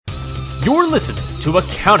You're listening to a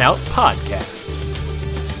Count Out Podcast.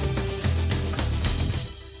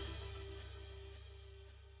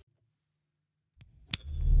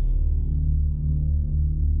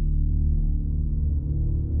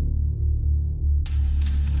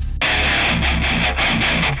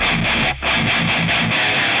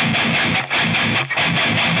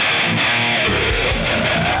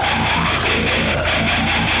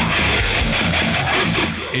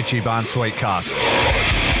 ICHIBAN Sweetcast.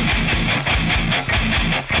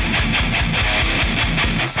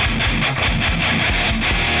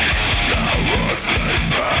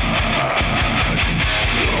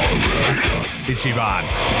 ICHIBAN.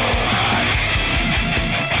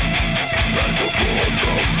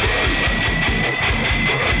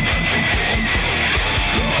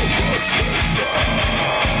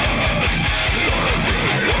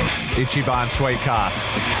 ICHIBAN Sweetcast.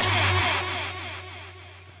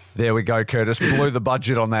 There we go, Curtis. Blew the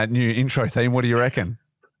budget on that new intro theme. What do you reckon?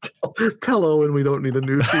 Tell Owen we don't need a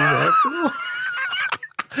new theme after all.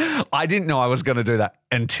 I didn't know I was going to do that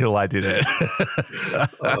until I did it.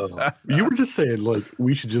 You were just saying, like,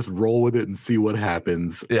 we should just roll with it and see what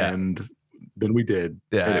happens. Yeah. And then we did.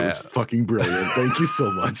 Yeah. And it was fucking brilliant. Thank you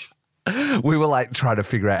so much. We were like trying to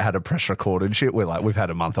figure out how to press record and shit. We're like, we've had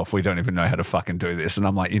a month off. We don't even know how to fucking do this. And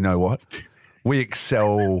I'm like, you know what? We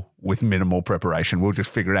excel with minimal preparation. We'll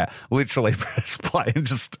just figure it out. Literally press play and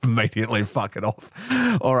just immediately fuck it off.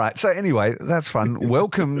 All right. So anyway, that's fun.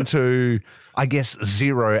 Welcome to, I guess,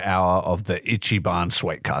 0 hour of the ICHIBAN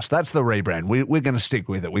Sweetcast. That's the rebrand. We're going to stick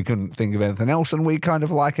with it. We couldn't think of anything else, and we kind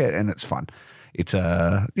of like it, and it's fun. It's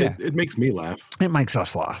It makes me laugh. It makes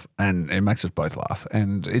us laugh, and it makes us both laugh,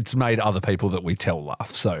 and it's made other people that we tell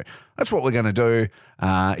laugh. So that's what we're going to do.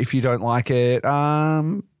 If you don't like it,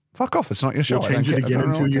 fuck off. It's not your show. We'll change it again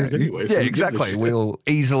in 2 years anyway. Yeah, exactly. We'll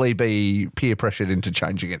easily be peer pressured into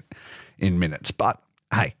changing it in minutes. But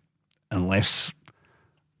hey, unless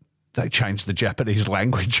they change the Japanese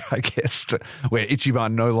language, I guess, where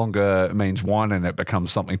Ichiban no longer means one and it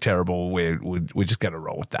becomes something terrible, we're just going to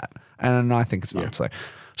roll with that. And I think it's fun. Yeah.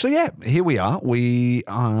 So yeah, here we are. We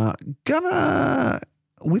are gonna,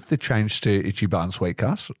 with the change to Ichiban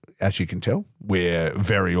Sweetcast, as you can tell, we're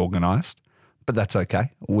very organised. But that's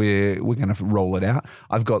okay. We're going to roll it out.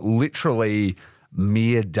 I've got literally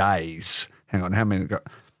mere days. Hang on, how many?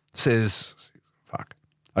 Says, fuck.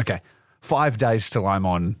 Okay, 5 days till I'm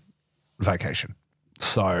on vacation.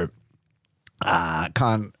 So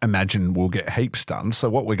can't imagine we'll get heaps done. So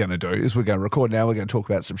what we're going to do is we're going to record now. We're going to talk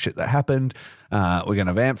about some shit that happened. We're going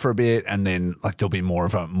to vamp for a bit, and then like there'll be more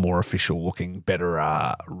of a more official looking,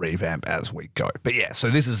 better revamp as we go. But yeah,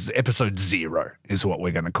 so this is episode 0 is what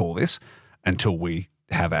we're going to call this, until we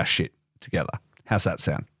have our shit together. How's that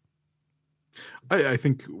sound? I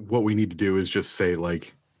think what we need to do is just say,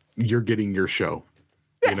 like, you're getting your show.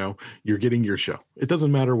 Yeah. You know, you're getting your show. It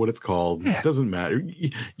doesn't matter what it's called. Yeah. It doesn't matter.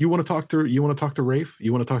 You want to talk to Rafe?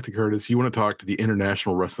 You want to talk to Curtis? You want to talk to the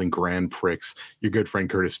International Wrestling Grand Prix? Your good friend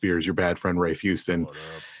Curtis Spears, your bad friend Rafe Houston.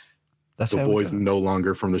 That's the boys no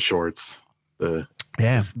longer from the shorts. The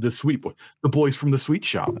sweet boy. The boys from the sweet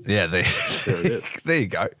shop. Yeah, there it is. There you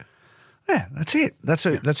go. Yeah, that's it. That's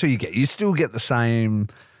who you get. You still get the same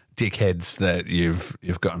dickheads that you've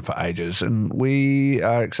gotten for ages, and we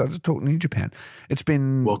are excited to talk New Japan. It's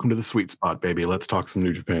been welcome to the sweet spot, baby. Let's talk some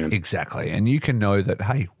New Japan. Exactly, and you can know that.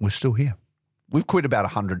 Hey, we're still here. We've quit about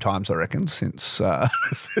 100 times, I reckon, since we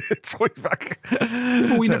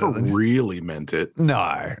never really meant it.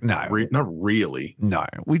 No, not really. No,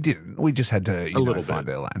 we didn't. We just had to find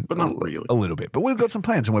our lane, but not really. A little bit, but we've got some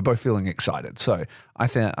plans, and we're both feeling excited. So I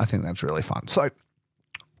think that's really fun. So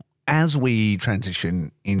as we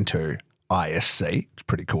transition into ISC, it's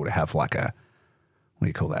pretty cool to have like a, what do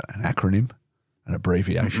you call that? An acronym, an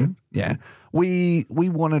abbreviation. Mm-hmm. Yeah, we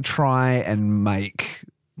want to try and make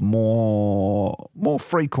more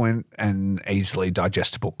frequent and easily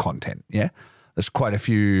digestible content. Yeah, there's quite a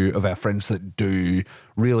few of our friends that do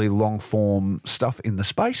really long form stuff in the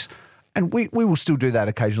space, and we will still do that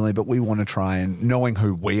occasionally, but we want to try and, knowing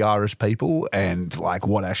who we are as people and like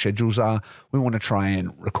what our schedules are, we want to try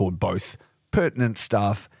and record both pertinent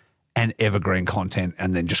stuff and evergreen content,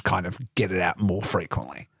 and then just kind of get it out more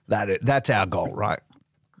frequently. That's our goal, right?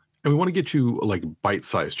 And we want to get you like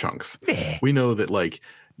bite-sized chunks. Yeah. We know that like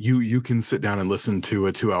you can sit down and listen to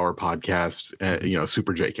a 2-hour podcast,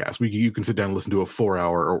 Super J-Cast. You can sit down and listen to a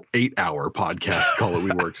 4-hour or 8-hour podcast, call it We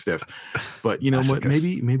Work Stiff. But you know what?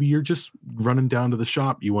 Maybe you're just running down to the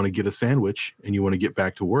shop. You want to get a sandwich and you want to get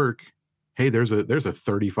back to work. hey, there's a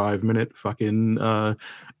 35-minute fucking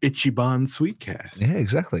Ichiban Sweetcast. Yeah,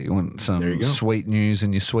 exactly. You want some sweet news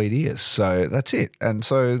in your sweet ears. So that's it. And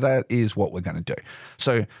so that is what we're going to do.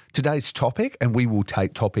 So today's topic, and we will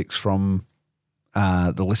take topics from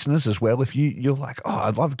the listeners as well. If you're like, oh,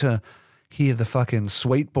 I'd love to hear the fucking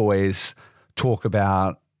sweet boys talk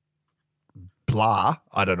about blah,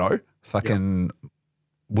 I don't know, fucking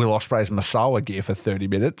Will Ospreay's Masawa gear for 30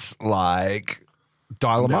 minutes, like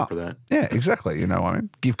dial them up. For that. Yeah, exactly. You know what I mean?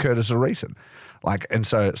 Give Curtis a reason. Like, and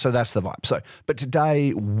so that's the vibe. So, but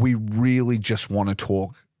today we really just want to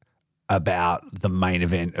talk about the main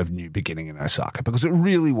event of New Beginning in Osaka, because it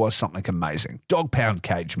really was something amazing. Dog pound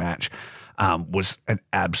cage match was an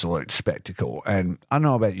absolute spectacle. And I don't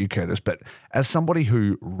know about you, Curtis, but as somebody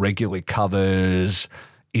who regularly covers,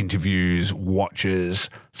 interviews, watches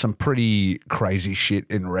some pretty crazy shit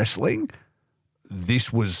in wrestling,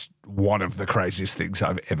 this was one of the craziest things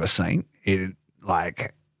I've ever seen. It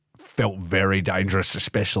felt very dangerous,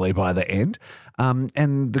 especially by the end.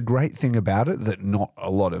 And the great thing about it that not a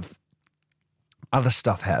lot of other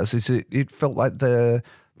stuff has is it felt like the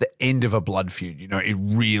end of a blood feud. You know, it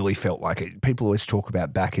really felt like it. People always talk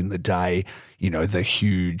about back in the day, you know, the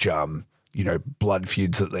huge, blood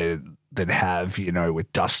feuds that have, you know,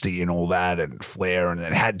 with Dusty and all that and Flair, and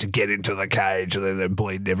it had to get into the cage and then they're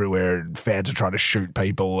bleeding everywhere and fans are trying to shoot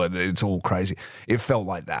people and it's all crazy. It felt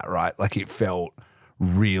like that, right? Like it felt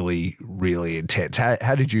really, really intense.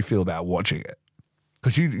 How did you feel about watching it?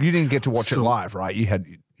 Because you didn't get to watch it live, right? You had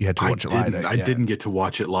to watch it later. I didn't get to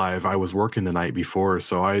watch it live. I was working the night before,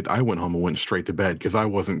 so I went home and went straight to bed because I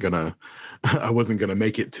wasn't gonna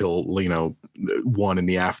make it till 1 in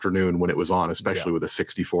the afternoon when it was on, especially with a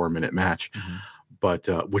 64-minute match. Mm-hmm.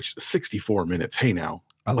 But which 64 minutes? Hey, now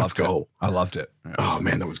let's go. I loved it. Yeah. Oh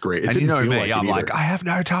man, that was great. And you know me, I'm like, I have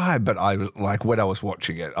no time, but I was like, when I was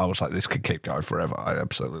watching it, I was like, this could keep going forever. I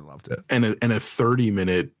absolutely loved it. And a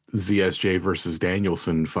 30-minute ZSJ versus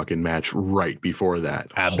Danielson fucking match right before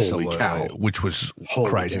that. Absolutely. Holy cow. Which was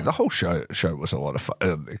crazy. Cow. The whole show was a lot of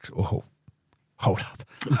fun. Hold up.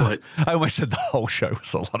 But I almost said the whole show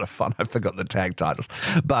was a lot of fun. I forgot the tag titles.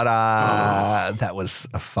 But that was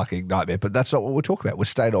a fucking nightmare. But that's not what we're talking about. We're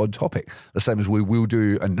staying on topic. The same as we will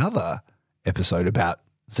do another episode about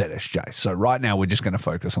ZSJ. So right now we're just going to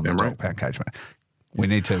focus on the dog pound cage match. We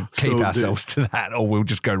need to keep ourselves to that, or we'll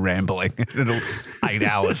just go rambling. It'll 8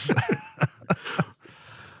 hours.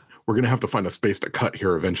 We're going to have to find a space to cut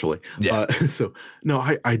here eventually. Yeah.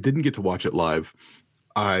 I didn't get to watch it live.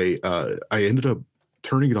 I ended up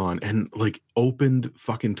turning it on and opened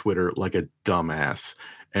fucking Twitter like a dumbass.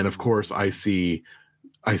 And of course I see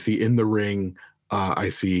in the ring, I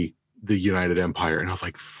see the United Empire. And I was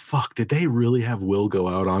like, fuck, did they really have Will go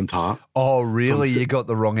out on top? Oh, really? You got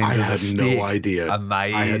the wrong end of the stick. I had no idea.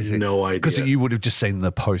 Amazing. I had no idea. Because you would have just seen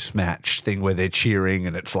the post-match thing where they're cheering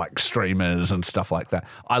and it's like streamers and stuff like that.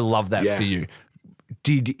 I love that for you.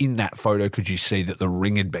 In that photo, could you see that the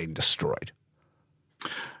ring had been destroyed?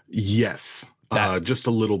 Yes. Just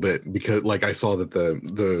a little bit, because I saw that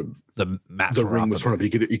the ring was front of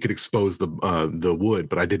you could expose the wood,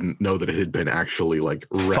 but I didn't know that it had been actually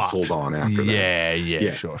wrestled on after that.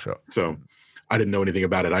 Yeah, sure. So I didn't know anything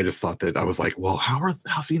about it. I just thought that I was like, well,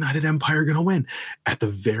 how's the United Empire gonna win? At the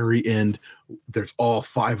very end, there's all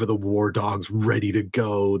 5 of the War Dogs ready to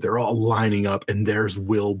go. They're all lining up, and there's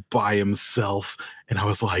Will by himself, and I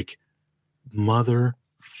was like,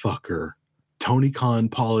 motherfucker. Tony Khan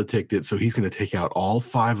politicked it, so he's going to take out all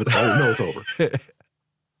 5 of them. Oh, no, it's over.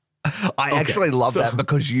 I actually love that,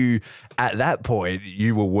 because you, at that point,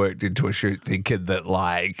 you were worked into a shoot thinking that,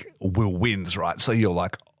 Will wins, right? So you're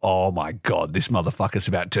like, oh, my God, this motherfucker's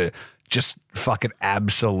about to just fucking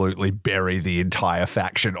absolutely bury the entire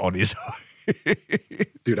faction on his own.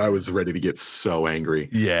 Dude, I was ready to get so angry.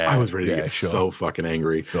 Yeah. I was ready to get so fucking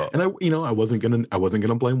angry. Sure. And I wasn't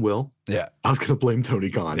gonna blame Will. Yeah. I was gonna blame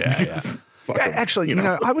Tony Khan. Yeah. Actually,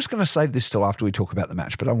 I was going to save this till after we talk about the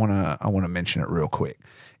match, but I want to mention it real quick.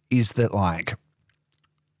 Is that I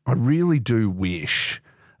really do wish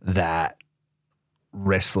that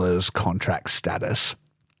wrestlers' contract status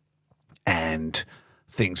and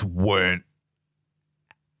things weren't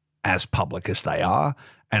as public as they are.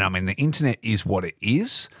 And I mean, the internet is what it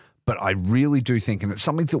is, but I really do think, and it's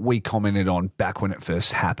something that we commented on back when it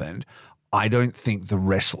first happened, I don't think the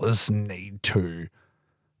wrestlers need to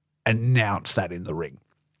announce that in the ring.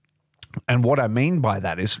 And what I mean by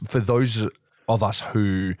that is, for those of us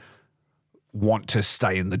who want to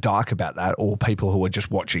stay in the dark about that, or people who are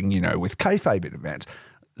just watching, with kayfabe in advance,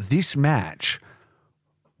 this match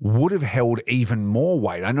would have held even more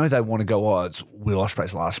weight. I know they want to go, oh, it's Will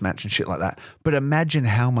Ospreay's last match and shit like that. But imagine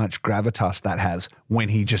how much gravitas that has when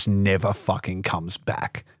he just never fucking comes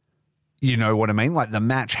back. You know what I mean? Like the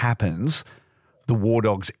match happens, the War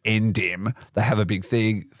Dogs end him, they have a big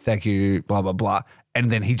thing, thank you, blah, blah, blah. And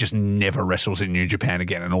then he just never wrestles in New Japan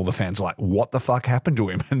again. And all the fans are like, what the fuck happened to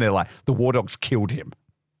him? And they're like, the War Dogs killed him.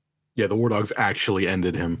 Yeah, the War Dogs actually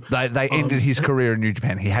ended him. They ended his career in New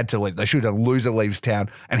Japan. He had to leave. They should have loser leaves town,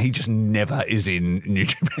 and he just never is in New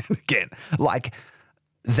Japan again. Like,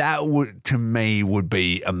 that would, to me, would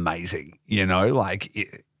be amazing. You know,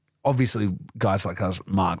 like, obviously guys like us,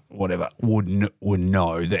 Mark, whatever, would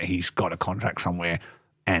know that he's got a contract somewhere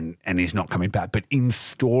and he's not coming back. But in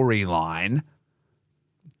storyline,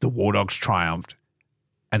 the War Dogs triumphed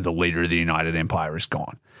and the leader of the United Empire is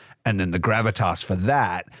gone. And then the gravitas for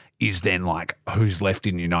that is then like, who's left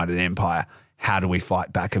in United Empire? How do we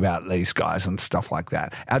fight back about these guys and stuff like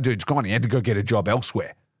that? Our dude's gone. He had to go get a job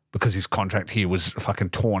elsewhere because his contract here was fucking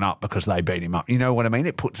torn up because they beat him up. You know what I mean?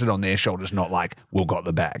 It puts it on their shoulders, not like, we'll got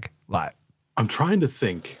the bag. Like, I'm trying to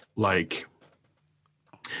think, like,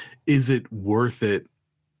 is it worth it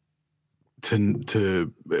to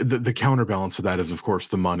the counterbalance to that is, of course,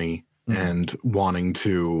 the money and wanting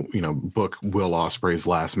to, you know, book Will Ospreay's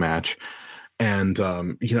last match. And,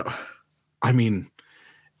 you know, I mean,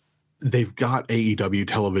 they've got AEW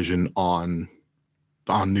television on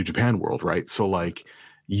New Japan World, right? So, like,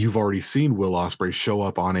 you've already seen Will Ospreay show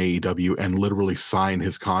up on AEW and literally sign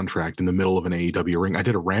his contract in the middle of an AEW ring. I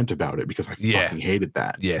did a rant about it because I fucking hated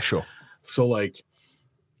that. Yeah, sure. So, like,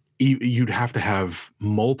 you'd have to have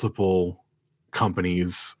multiple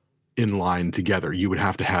companies in line together. You would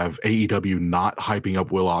have to have AEW not hyping up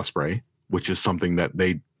Will Ospreay, which is something that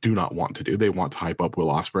they do not want to do. They want to hype up Will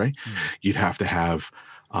Ospreay. You'd have to have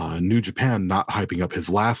New Japan not hyping up his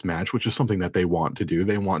last match, which is something that they want to do.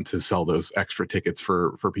 They want to sell those extra tickets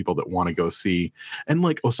for people that want to go see. And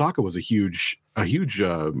like Osaka was a huge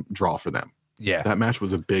draw for them. Yeah, that match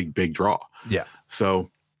was a big draw. Yeah. So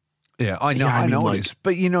yeah, I know. I know like, it is.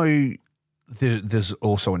 But you know, there's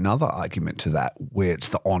also another argument to that where it's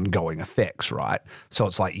the ongoing effects, right? So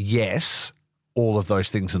it's like, yes, all of those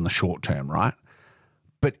things in the short term, right?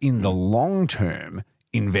 But in the long term,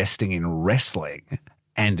 investing in wrestling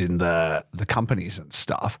and in the companies and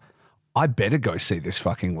stuff, I better go see this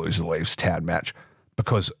fucking loser leaves town match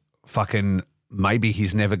because fucking maybe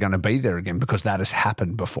he's never going to be there again because that has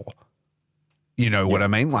happened before. You know what I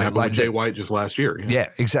mean? Like Jay White just last year. Yeah,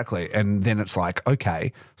 exactly. And then it's like,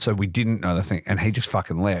 okay, so we didn't know the thing and he just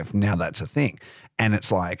fucking left. Now that's a thing. And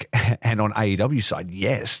it's like, and on AEW side,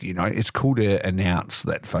 yes, you know, it's cool to announce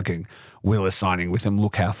that fucking Will is signing with him.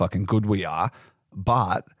 Look how fucking good we are.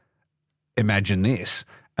 But imagine this.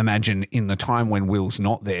 Imagine in the time when Will's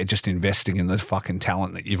not there, just investing in the fucking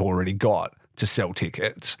talent that you've already got to sell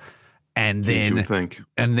tickets. And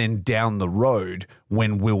then down the road,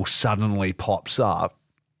 when Will suddenly pops up,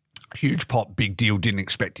 huge pop, big deal, didn't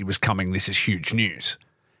expect he was coming, this is huge news.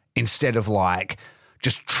 Instead of like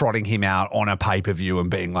just trotting him out on a pay-per-view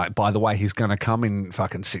and being like, by the way, he's going to come in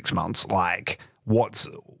fucking 6 months. Like, what's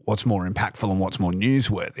more impactful and what's more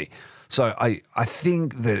newsworthy? So I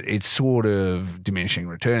think that it's sort of diminishing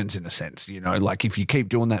returns in a sense, you know, like if you keep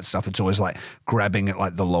doing that stuff, it's always like grabbing at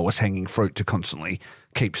like the lowest hanging fruit to constantly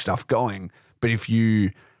keep stuff going. But if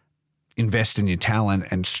you invest in your talent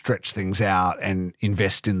and stretch things out and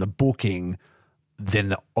invest in the booking, then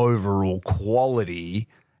the overall quality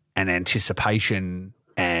and anticipation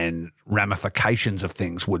and ramifications of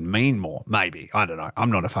things would mean more. Maybe. I don't know.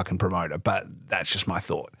 I'm not a fucking promoter, but that's just my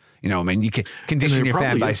thought. You know what I mean? You can condition your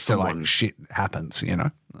fan base to like shit happens, you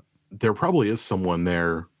know? There probably is someone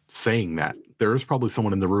there saying that. There is probably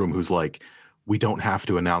someone in the room who's like, we don't have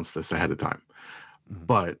to announce this ahead of time.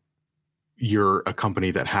 But you're a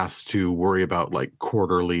company that has to worry about like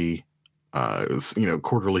quarterly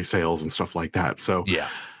sales and stuff like that. So yeah,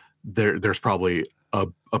 there's probably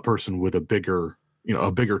a person with a bigger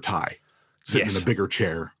tie sitting in a bigger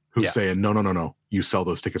chair who's saying, no, you sell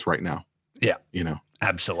those tickets right now. Yeah. You know?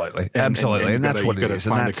 Absolutely. Absolutely. And that's what it is. You got to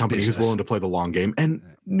find a company who's willing to play the long game. And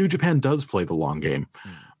New Japan does play the long game.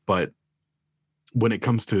 But when it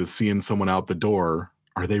comes to seeing someone out the door,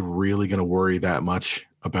 are they really going to worry that much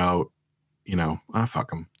about, you know, fuck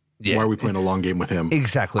them. Yeah. Why are we playing a long game with him?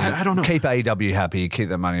 Exactly. I don't know. Keep AEW happy, keep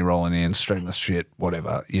the money rolling in, stream the shit,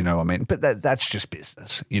 whatever, you know what I mean? But that's just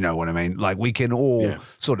business, you know what I mean? Like we can all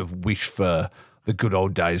sort of wish for the good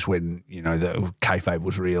old days when, you know, the kayfabe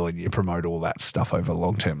was real and you promote all that stuff over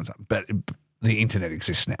long term. But the internet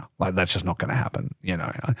exists now. Like that's just not going to happen, you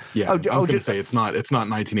know. Yeah, I was going to say it's not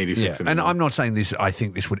 1986 anymore. And I'm not saying this. I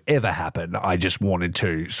think this would ever happen. I just wanted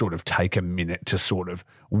to sort of take a minute to sort of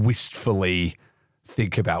wistfully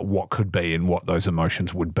think about what could be and what those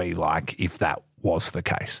emotions would be like if that was the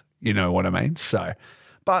case. You know what I mean? So,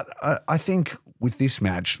 but I think with this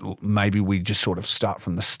match, maybe we just sort of start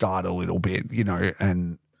from the start a little bit, you know,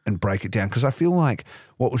 and break it down, because I feel like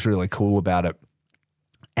what was really cool about it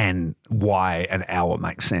and why an hour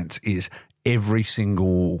makes sense is every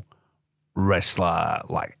single wrestler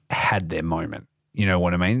like had their moment. You know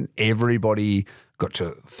what I mean? Everybody got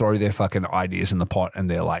to throw their fucking ideas in the pot and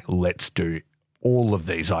they're like, let's do all of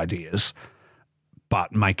these ideas,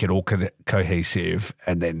 but make it all cohesive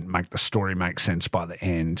and then make the story make sense by the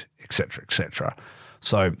end, et cetera, et cetera.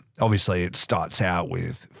 So obviously it starts out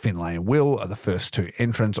with Finlay and Will are the first two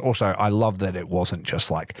entrants. Also, I love that it wasn't just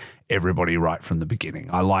like everybody right from the beginning.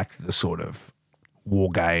 I like the sort of war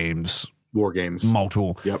games,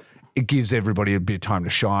 multiple. Yep. It gives everybody a bit of time to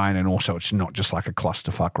shine, and also it's not just like a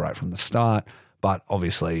clusterfuck right from the start. But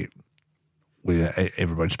obviously,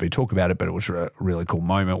 everybody's been talking about it, but it was a really cool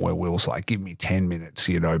moment where Will's like, give me 10 minutes,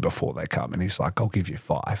 you know, before they come. And he's like, I'll give you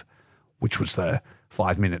 5, which was the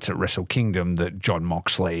 5 minutes at Wrestle Kingdom that John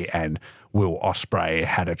Moxley and Will Ospreay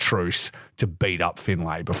had a truce to beat up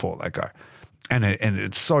Finlay before they go. And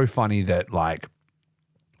it's so funny that like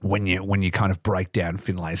when you kind of break down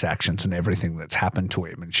Finlay's actions and everything that's happened to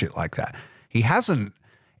him and shit like that, he hasn't,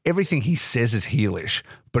 everything he says is heelish,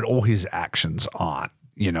 but all his actions aren't,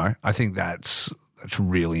 you know. I think that's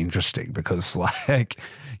really interesting because like,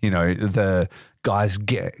 you know, the guys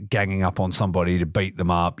ganging up on somebody to beat them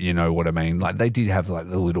up, you know what I mean? Like they did have like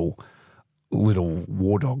the little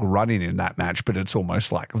war dog running in that match, but it's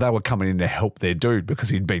almost like they were coming in to help their dude because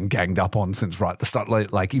he'd been ganged up on since right at the start.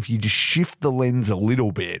 Like if you just shift the lens a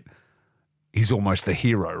little bit, he's almost the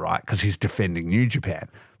hero, right? Because he's defending New Japan.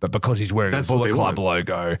 But because he's wearing a Bullet Club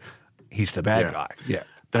logo, he's the bad guy. Yeah.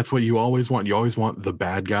 That's what you always want. You always want the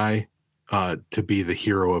bad guy to be the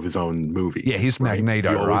hero of his own movie. Yeah, he's right?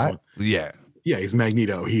 Magneto, right? Yeah, he's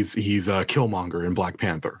Magneto. He's Killmonger in Black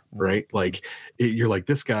Panther, right? Like you're like,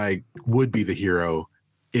 this guy would be the hero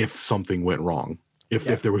if something went wrong.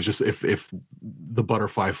 If there was just if the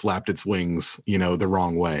butterfly flapped its wings, you know, the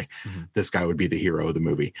wrong way, this guy would be the hero of the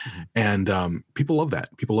movie. And people love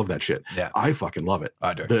that. People love that shit. Yeah. I fucking love it.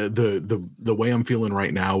 I do. The way I'm feeling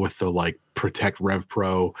right now with the like protect Rev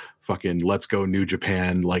Pro, fucking let's go New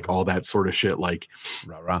Japan, like all that sort of shit, like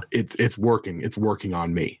it's working. It's working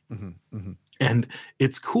on me. And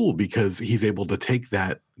it's cool because he's able to take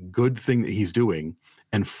that good thing that he's doing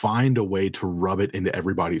and find a way to rub it into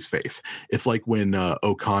everybody's face. It's like when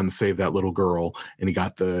Okan saved that little girl and he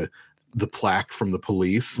got the plaque from the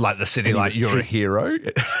police. Like the city, like you're a hero.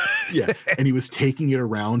 Yeah. And he was taking it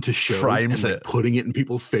around to shows Frames and like, putting it in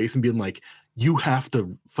people's face and being like, you have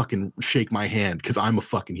to fucking shake my hand because I'm a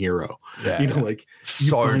fucking hero. Yeah, you know, like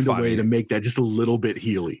you find a way to make that just a little bit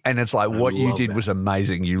healy. And it's like what you did was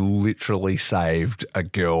amazing. You literally saved a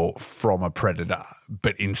girl from a predator,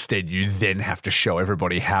 but instead you then have to show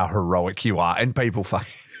everybody how heroic you are. And people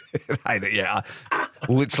fucking hate it. Yeah,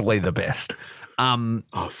 literally the best.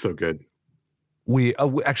 Oh, so good. We'll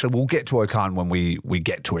get to Okan when we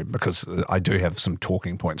get to him because I do have some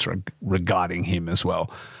talking points regarding him as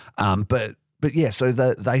well. But yeah, so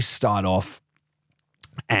they start off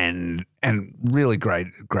and really great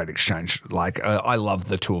exchange. Like I love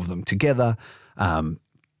the two of them together.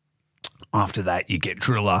 After that, you get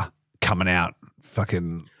Driller coming out,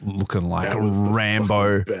 fucking looking like a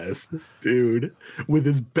Rambo, best dude, with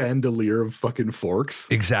his bandolier of fucking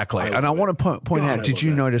forks. Exactly, and I want to point out. Did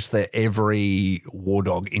you notice that every War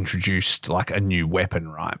Dog introduced like a new weapon,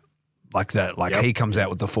 right? Like that, like he comes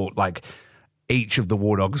out with the fork, like. Each of the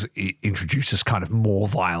War Dogs introduces kind of more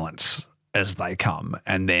violence as they come,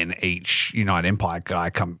 and then each United Empire guy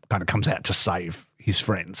kind of comes out to save his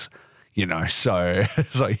friends, you know. So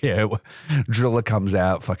yeah, Driller comes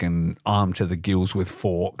out fucking armed to the gills with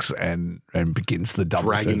forks and begins the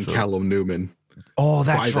double dragging Callum Newman. Oh,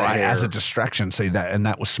 that's right, as a distraction. See that, and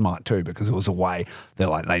that was smart too because it was a way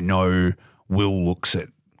that they know Will looks at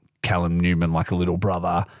Callum Newman like a little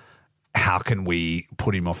brother. How can we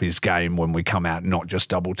put him off his game when we come out and not just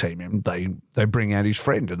double team him? They bring out his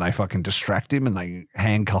friend and they fucking distract him and they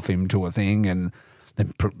handcuff him to a thing and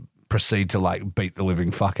then proceed to like beat the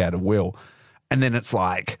living fuck out of Will. And then it's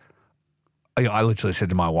like, I literally said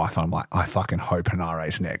to my wife, I'm like, I fucking hope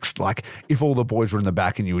Hanare's next. Like if all the boys were in the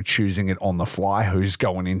back and you were choosing it on the fly, who's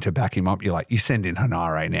going in to back him up, you're like, you send in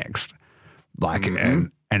Hanare next. Like,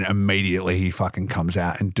 and immediately he fucking comes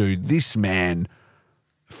out and dude, this man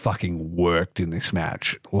fucking worked in this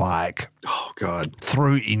match. Like, oh God,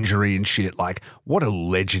 through injury and shit. Like, what a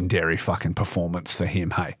legendary fucking performance for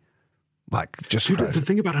him. Hey, like, just dude, the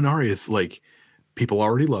thing about Hanare is like, people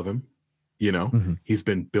already love him. You know, he's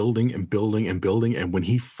been building and building and building, and when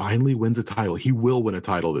he finally wins a title, he will win a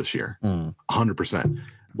title this year, 100%.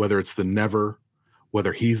 Whether it's the Never,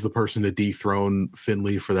 whether he's the person to dethrone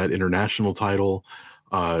Finlay for that international title,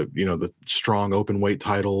 you know, the strong open weight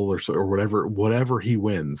title or whatever he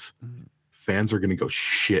wins, fans are going to go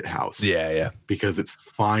shit house. Yeah. Because it's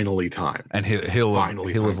finally time. And he'll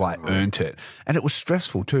have like earned it. And it was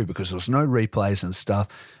stressful too, because there was no replays and stuff,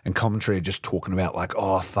 and commentary just talking about like,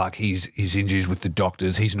 oh fuck, he's injured with the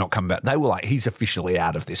doctors, he's not coming back. They were like, he's officially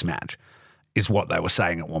out of this match, is what they were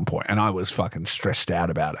saying at one point. And I was fucking stressed out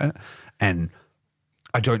about it. And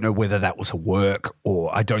I don't know whether that was a work,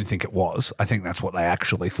 or I don't think it was. I think that's what they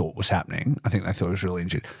actually thought was happening. I think they thought he was really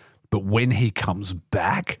injured. But when he comes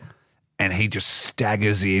back and he just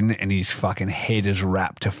staggers in and his fucking head is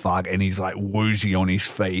wrapped to fuck and he's like woozy on his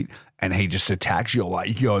feet and he just attacks, you're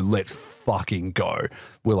like, yo, let's fucking go.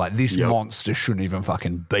 We're like, this monster shouldn't even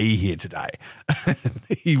fucking be here today.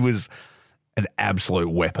 He was an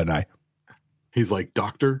absolute weapon, eh? He's like,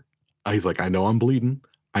 doctor, he's like, I know I'm bleeding.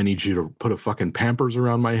 I need you to put a fucking Pampers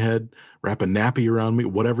around my head, wrap a nappy around me,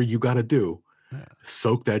 whatever you got to do.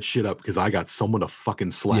 Soak that shit up because I got someone to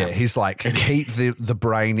fucking slap. Yeah, he's like, keep the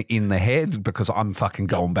brain in the head because I'm fucking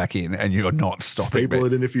going back in and you're not stopping Staple me.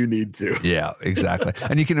 it in if you need to. Yeah, exactly.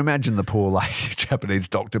 And you can imagine the poor like Japanese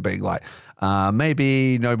doctor being like,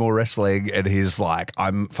 maybe no more wrestling. And he's like,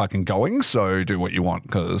 I'm fucking going, so do what you want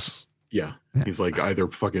because... Yeah. He's like, either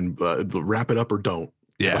fucking wrap it up or don't.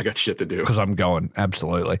 Yeah, I got shit to do. Because I'm going,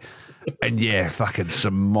 absolutely. And yeah, fucking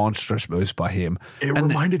some monstrous moves by him. It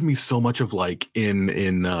reminded me so much of like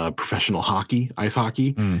in professional hockey, ice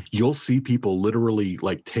hockey. You'll see people literally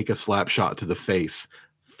like take a slap shot to the face,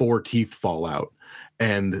 4 teeth fall out,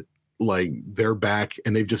 and like they're back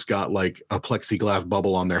and they've just got like a plexiglass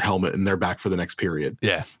bubble on their helmet and they're back for the next period.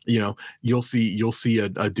 Yeah. You know, you'll see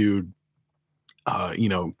a dude, you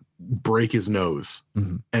know, break his nose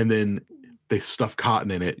and then they stuff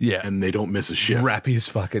cotton in it, and they don't miss a shift. Wrap his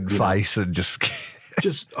fucking face and just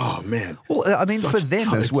oh man. Well, I mean, for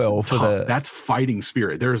them as well, that's fighting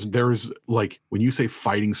spirit. There's like when you say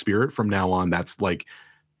fighting spirit from now on, that's like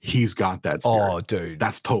he's got that spirit. Oh, dude,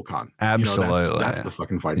 that's Tokan. Absolutely, you know, that's the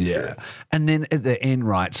fucking fighting spirit. And then at the end,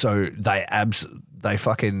 right? So they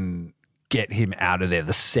fucking get him out of there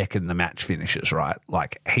the second the match finishes, right?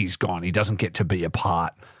 Like he's gone. He doesn't get to be a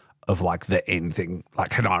part of like the end thing,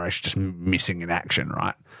 like Hanari's just missing in action,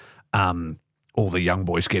 right? All the young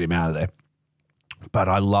boys get him out of there. But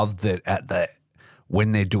I love that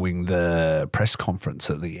when they're doing the press conference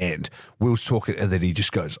at the end, Will's talking and then he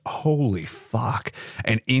just goes, holy fuck.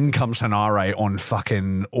 And in comes Hanare on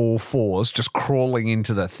fucking all fours, just crawling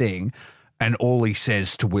into the thing. And all he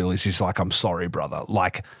says to Will is he's like, I'm sorry, brother.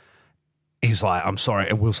 Like, he's like, I'm sorry.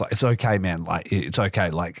 And Will's like, it's okay, man. Like, it's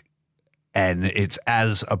okay. Like, and it's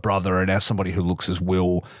as a brother and as somebody who looks as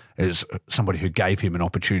Will, as somebody who gave him an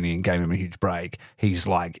opportunity and gave him a huge break, he's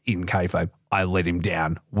like, in kayfabe, I let him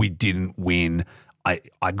down. We didn't win.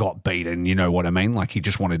 I got beaten. You know what I mean? Like he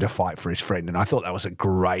just wanted to fight for his friend. And I thought that was a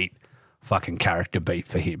great fucking character beat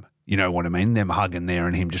for him. You know what I mean? Them hugging there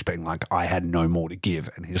and him just being like, I had no more to give.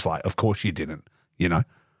 And he's like, of course you didn't, you know?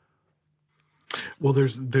 Well,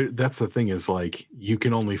 that's the thing is like you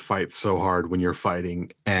can only fight so hard when you're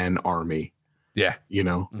fighting an army. Yeah. You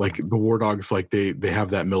know, like the War Dogs, like they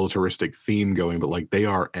have that militaristic theme going, but like they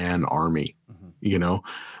are an army, you know,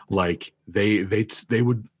 like they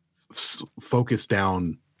would focus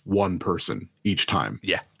down one person each time.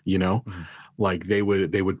 Yeah. You know, like they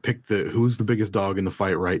would pick who's the biggest dog in the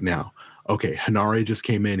fight right now. Okay. Hanare just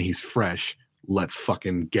came in. He's fresh. Let's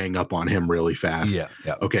fucking gang up on him really fast.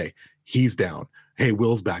 Yeah. Okay. He's down. Hey,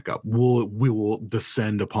 Will's back up. We will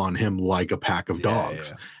descend upon him like a pack of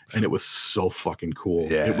dogs. Yeah. And it was so fucking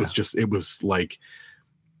cool. Yeah. It was like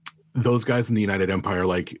those guys in the United Empire,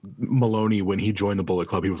 like Maloney, when he joined the Bullet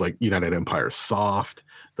Club, he was like, United Empire soft.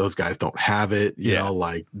 Those guys don't have it. You know,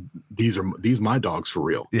 like these my dogs for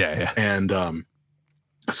real. Yeah. And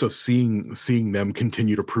so seeing them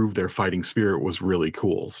continue to prove their fighting spirit was really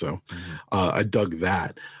cool. So I dug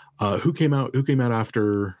that. Who came out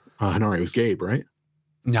after Hanare? It was Gabe, right?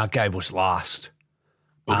 No, Gabe was last.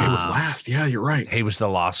 Oh, Gabe was last. Yeah, you're right. He was the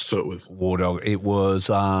last. So it was War Dog. It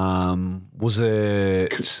was it was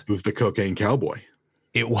the Cocaine Cowboy.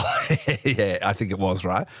 It was, yeah, I think it was,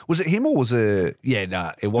 right? Was it him or was it, yeah,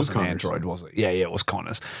 no, it wasn't Android, was it? Yeah, it was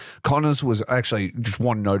Connors. Connors was actually, just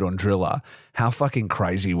one note on Driller, how fucking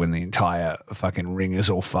crazy when the entire fucking ring is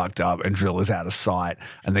all fucked up and Driller's out of sight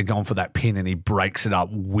and they're going for that pin and he breaks it up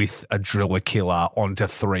with a Driller killer onto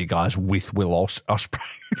 3 guys with Will Ospreay.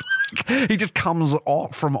 Like, he just comes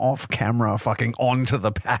from off camera fucking onto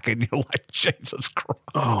the back and you're like, Jesus Christ.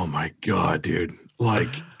 Oh my God, dude.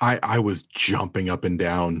 Like I was jumping up and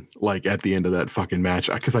down like at the end of that fucking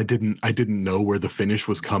match because I didn't know where the finish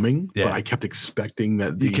was coming, but I kept expecting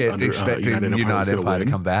that the United Empire to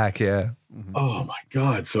come back. Yeah. Mm-hmm. Oh my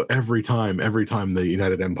God! So every time the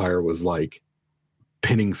United Empire was like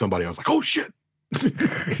pinning somebody, I was like, oh shit!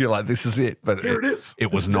 You're like, this is it, but here it is.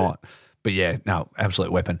 It was not. But yeah, no,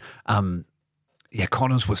 absolute weapon. Yeah,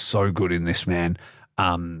 Connors was so good in this, man.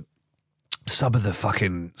 Some of the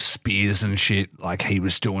fucking spears and shit, like he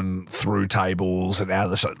was doing through tables and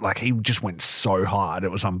out of the, like he just went so hard. It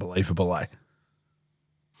was unbelievable, eh?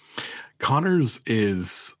 Connors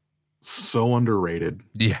is so underrated.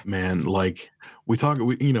 Yeah, man. Like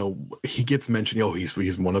he gets mentioned. Oh,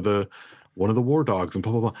 he's one of the war dogs and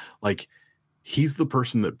blah, blah, blah. Like he's the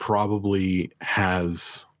person that probably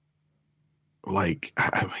has like,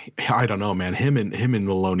 I don't know, man, him and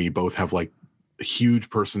Maloney both have like huge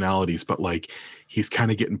personalities, but like he's kind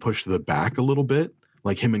of getting pushed to the back a little bit,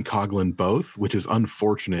 like him and Coughlin both, which is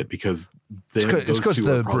unfortunate because it's because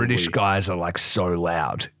the British guys are like so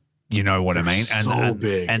loud, you know what I mean? And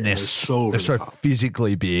big, and they're so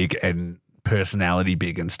physically big and personality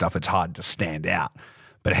big and stuff. It's hard to stand out,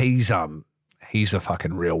 but he's a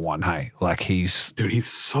fucking real one, hey? Like he's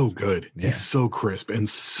so good. Yeah. He's so crisp and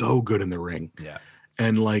so good in the ring. Yeah.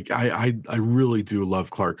 And like I really do love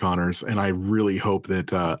Clark Connors, and I really hope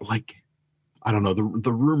that like I don't know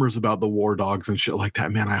the rumors about the War Dogs and shit like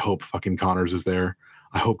that. Man, I hope fucking Connors is there.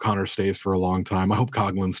 I hope Connors stays for a long time. I hope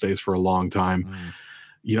Coughlin stays for a long time.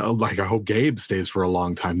 You know, like I hope Gabe stays for a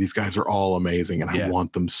long time. These guys are all amazing, and I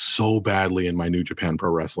want them so badly in my New Japan Pro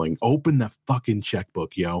Wrestling. Open the fucking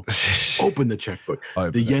checkbook, yo. Open the checkbook.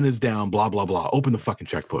 The yen is down. Blah blah blah. Open the fucking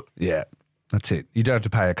checkbook. Yeah. That's it. You don't have to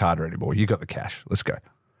pay Okada anymore. You got the cash. Let's go.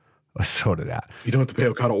 Let's sort it out. You don't have to pay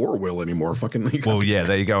Okada or Will anymore. Fucking. Well, yeah,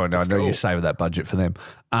 there you go. And I know you saved that budget for them.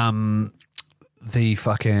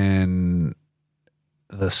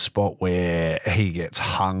 The spot where he gets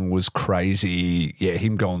hung was crazy. Yeah,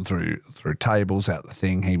 him going through tables out the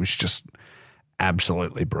thing. He was just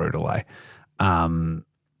absolutely brutal.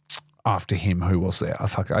 After him, who was there?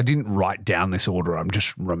 I didn't write down this order. I'm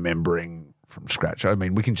just remembering from scratch. I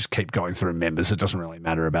mean, we can just keep going through members. It doesn't really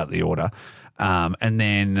matter about the order. And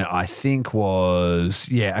then I think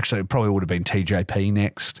actually it probably would have been TJP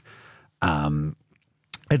next. And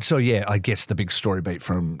so, yeah, I guess the big story beat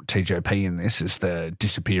from TJP in this is the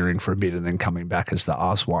disappearing for a bit and then coming back as the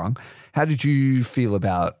Aswang. How did you feel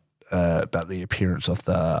about the appearance of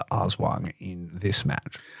the Aswang in this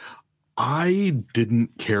match? I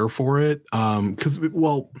didn't care for it because,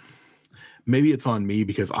 maybe it's on me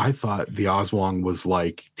because I thought the Aswang was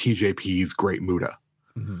like TJP's Great Muta.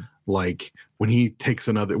 Mm-hmm. Like when he takes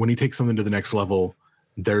something to the next level,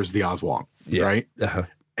 there's the Aswang, right? Uh-huh.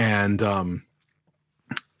 And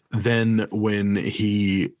then when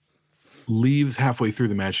he leaves halfway through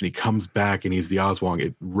the match and he comes back and he's the Aswang,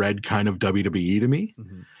 it read kind of WWE to me.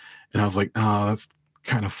 Mm-hmm. And I was like, oh, that's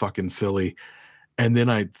kind of fucking silly. And then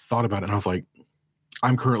I thought about it and I was like,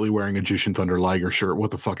 I'm currently wearing a Jushin Thunder Liger shirt. What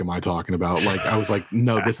the fuck am I talking about? Like, I was like,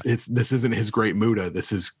 no, this isn't his Great Muta.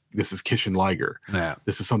 This is Kishin Liger. Yeah.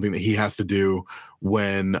 This is something that he has to do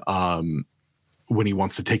when he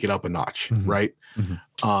wants to take it up a notch, mm-hmm. right?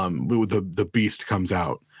 Mm-hmm. The beast comes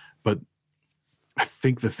out. But I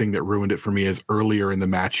think the thing that ruined it for me is earlier in the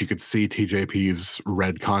match, you could see TJP's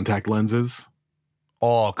red contact lenses.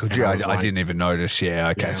 Oh, could you? I didn't even notice. Yeah,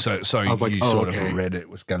 okay. Yeah. So you like, sort of read it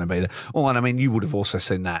was going to be there. Well, and I mean, you would have also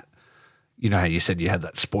seen that. You know how you said you had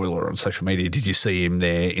that spoiler on social media. Did you see him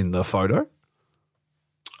there in the photo?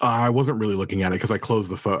 I wasn't really looking at it because I closed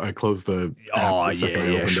the. Oh,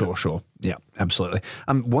 yeah, sure. Yeah, absolutely.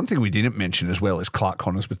 One thing we didn't mention as well is Clark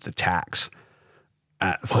Connors with the tax.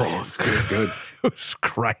 It's good. It was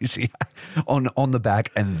crazy on the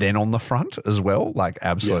back and then on the front as well, like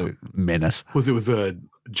absolute menace. It was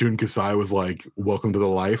Jun Kasai was like, "Welcome to the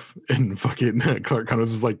life," and fucking Clark Connors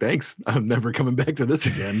was like, "Thanks, I'm never coming back to this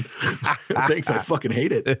again." Thanks, I fucking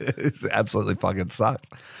hate it. It absolutely fucking sucks.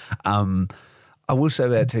 I will say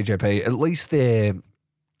about TJP, at least they're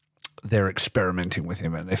experimenting with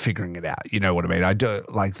him and they're figuring it out. You know what I mean? I do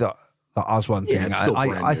like the Aswan thing.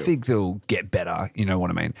 I think they'll get better. You know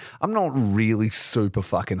what I mean? I'm not really super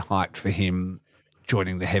fucking hyped for him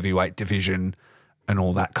joining the heavyweight division and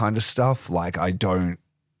all that kind of stuff. Like, I don't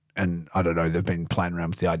know, they've been playing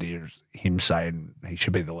around with the idea of him saying he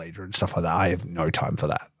should be the leader and stuff like that. I have no time for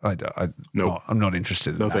that. I'm not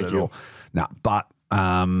interested in that at all. No, but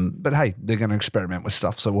hey, they're going to experiment with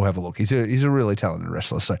stuff, so we'll have a look. He's a really talented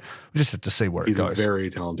wrestler, so we just have to see where it goes. He's a very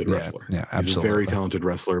talented wrestler. Yeah, absolutely. He's a very talented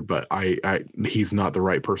wrestler, but he's not the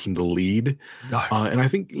right person to lead. No. And I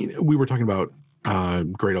think we were talking about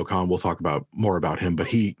Great O'Khan. We'll talk more about him, but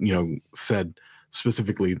he said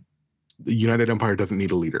specifically, the United Empire doesn't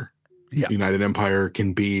need a leader. Yeah. United Empire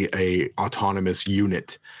can be a autonomous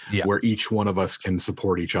unit where each one of us can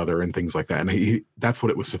support each other and things like that. And that's what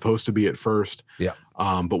it was supposed to be at first. Yeah.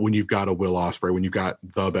 But when you've got a Will Ospreay, when you've got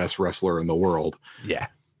the best wrestler in the world,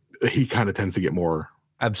 he kind of tends to get more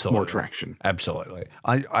traction. Absolutely.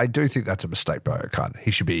 I do think that's a mistake by Okada.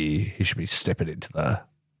 He should be stepping into the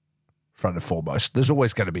front and foremost. There's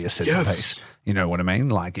always going to be a centerpiece. You know what I mean?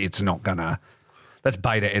 Like, it's not gonna. That's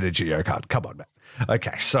beta energy, Okada. Come on, man.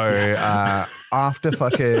 Okay, so after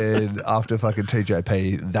fucking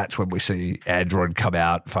TJP, that's when we see Android come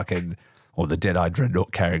out, or the Deadeye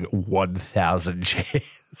Dreadnought carrying 1,000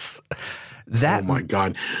 chairs. Oh my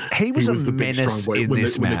God, he was a the menace big strong boy. in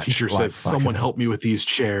this match. When the teacher says, "Someone help me with these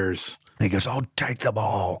chairs," and he goes, "I'll take them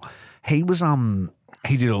all." He was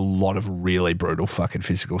he did a lot of really brutal fucking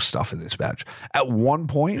physical stuff in this match. At one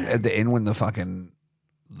point, at the end, when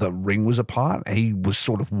the ring was apart, he was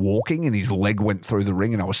sort of walking and his leg went through the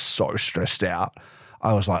ring, and I was so stressed out.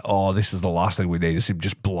 I was like, oh, this is the last thing we need, is him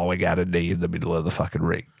just blowing out a knee in the middle of the fucking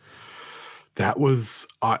ring. That was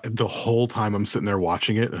the whole time I'm sitting there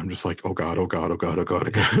watching it. I'm just like, oh God, oh God, oh God, oh God,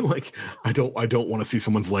 oh God. Like, I don't want to see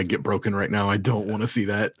someone's leg get broken right now. I don't want to see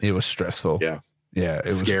that. It was stressful. Yeah. It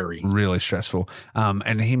was scary. Really stressful.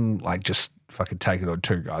 And him like just fucking taking on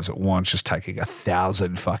two guys at once, just taking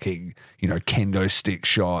 1,000 fucking, kendo stick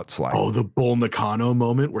shots. Like, oh, the Bull Nakano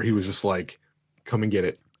moment where he was just like, come and get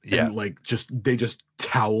it. Yeah. And they just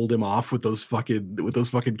toweled him off with those fucking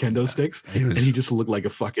kendo sticks. And he just looked like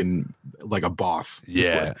a boss.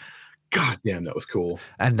 Yeah. God damn, that was cool.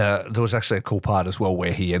 And there was actually a cool part as well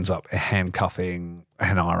where he ends up handcuffing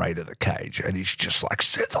Hanare to the cage, and he's just like,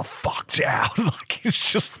 sit the fuck down. Like, he's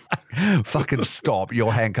just like, fucking stop.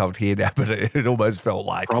 You're handcuffed here now. But it almost felt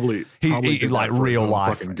like probably he like real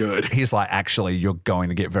life. Fucking good. He's like, actually, you're going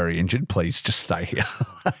to get very injured. Please just stay here.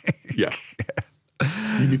 Yeah.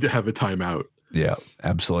 You need to have a timeout. Yeah,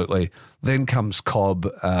 absolutely. Then comes Cobb.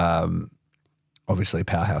 Obviously,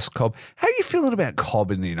 Powerhouse Cobb. How are you feeling about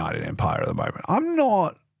Cobb in the United Empire at the moment? I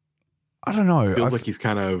don't know. Feels like he's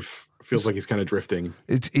kind of drifting.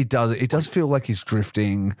 It does feel like he's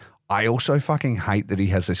drifting. I also fucking hate that he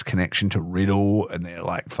has this connection to Riddle, and they're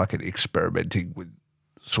like fucking experimenting with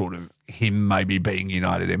sort of him maybe being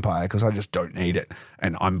United Empire, because I just don't need it,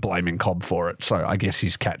 and I'm blaming Cobb for it. So I guess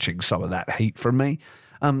he's catching some of that heat from me.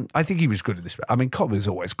 I think he was good at this. I mean, Cobb is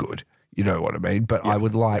always good. You know what I mean? But I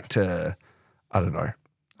would like to. I don't know.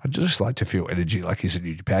 I'd just like to feel energy like he's a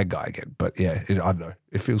New Japan guy again. But yeah, I don't know.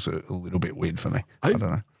 It feels a little bit weird for me. I don't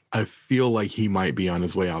know. I feel like he might be on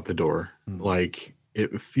his way out the door. Like,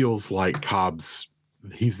 it feels like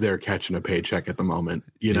he's there catching a paycheck at the moment.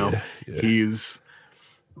 He's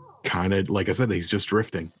kind of, like I said, he's just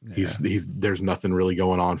drifting. Yeah. There's nothing really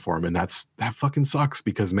going on for him. And that fucking sucks,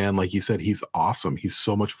 because, man, like you said, he's awesome. He's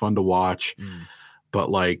so much fun to watch. But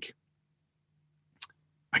like,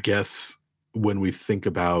 I guess when we think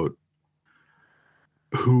about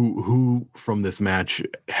who from this match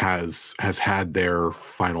has had their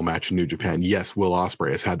final match in New Japan, yes, Will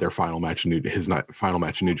Ospreay has had their final match in final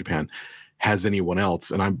match in New Japan. Has anyone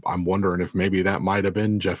else? And I'm wondering if maybe that might have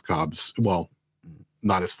been Jeff Cobb's. Well,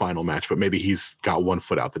 not his final match, but maybe he's got one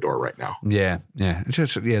foot out the door right now. Yeah. It's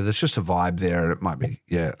just, there's just a vibe there. It might be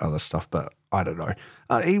other stuff, but I don't know.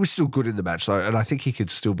 He was still good in the match though, and I think he could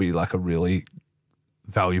still be like a really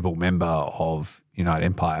valuable member of United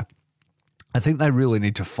Empire. I think they really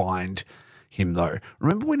need to find him though.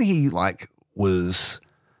 Remember when he like was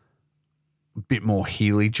a bit more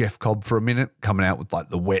Healy Jeff Cobb for a minute, coming out with like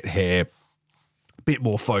the wet hair, a bit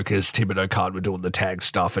more focused. Him and Okada were doing the tag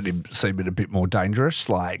stuff, and him seeming a bit more dangerous.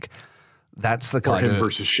 Like, that's the kind of him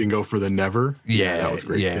versus Shingo for the Never. Yeah, that was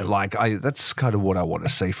great. Yeah, like that's kind of what I want to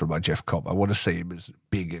see from my Jeff Cobb. I want to see him as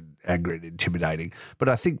big and angry and intimidating. But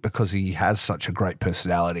I think because he has such a great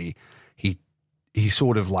personality, he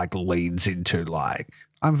sort of like leans into like,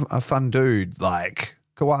 I'm a fun dude, like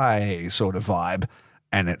kawaii sort of vibe,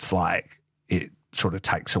 and it's like it sort of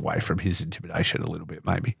takes away from his intimidation a little bit,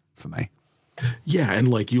 maybe for me. Yeah, and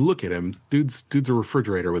like you look at him, dude's a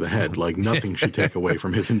refrigerator with a head. Like nothing should take away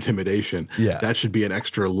from his intimidation. Yeah. That should be an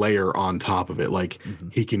extra layer on top of it. Like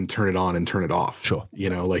he can turn it on and turn it off. Sure. You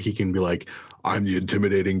know, like he can be like, I'm the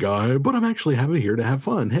intimidating guy, but I'm actually here to have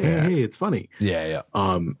fun. Hey, it's funny. Yeah.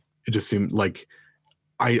 It just seemed like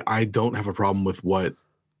I don't have a problem with what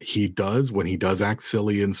he does when he does act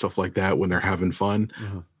silly and stuff like that when they're having fun.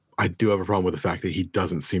 I do have a problem with the fact that he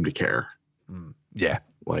doesn't seem to care. Yeah.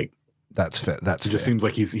 Like that's fair. That's it just seems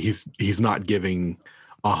like he's not giving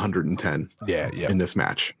 110 in this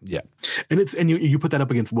match. Yeah. And you put that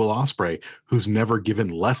up against Will Ospreay, who's never given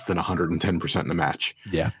less than 110% in a match.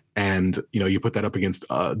 Yeah. And you put that up against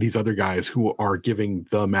these other guys who are giving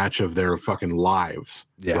the match of their fucking lives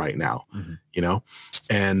right now.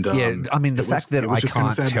 And I mean the fact that I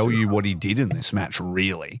can't tell you what he did in this match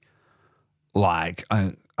really, like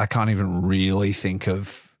I can't even really think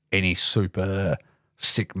of any super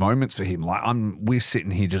sick moments for him. Like we're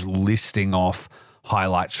sitting here just listing off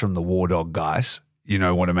highlights from the War Dog guys. You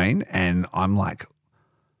know what I mean? And I'm like,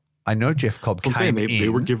 I know Jeff Cobb came in. They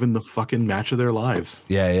were given the fucking match of their lives.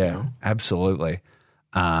 Yeah, absolutely.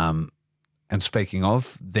 And speaking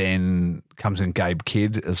of, then comes in Gabe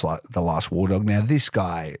Kidd as like the last War Dog. Now this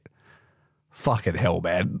guy, fucking hell,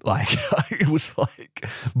 man. Like it was like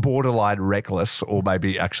borderline reckless, or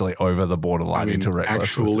maybe actually over the borderline into reckless.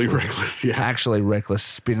 Actually reckless, yeah. Actually reckless,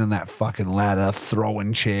 spinning that fucking ladder,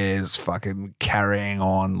 throwing chairs, fucking carrying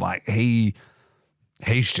on. Like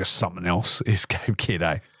he's just something else, is Gabe Kidd,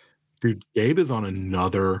 eh? Dude, Gabe is on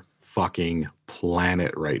another fucking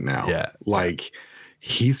planet right now. Yeah. Like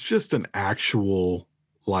he's just an actual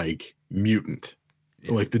like mutant.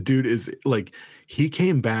 Yeah. Like the dude is like, he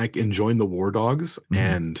came back and joined the War Dogs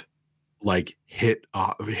and like hit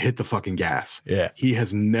the fucking gas. Yeah. He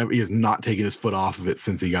has not taken his foot off of it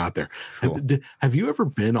since he got there. Sure. Have you ever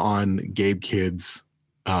been on Gabe Kidd's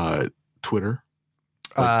Twitter?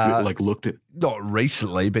 Like looked at, not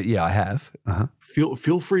recently, but yeah, I have.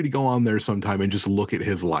 Feel free to go on there sometime and just look at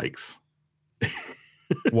his likes.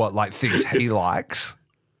 What, like things he likes?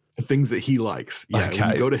 Things that he likes. Yeah. Okay.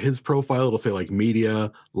 When you go to his profile, it'll say like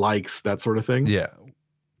media, likes, that sort of thing. Yeah.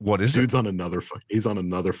 What is Dude's it? He's on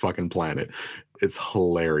another fucking planet. It's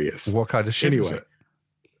hilarious. What kind of shit is it?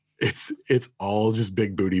 It's all just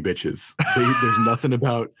big booty bitches. There's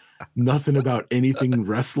nothing about anything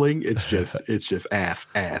wrestling. It's just ass.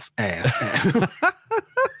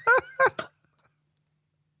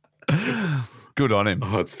 Good on him.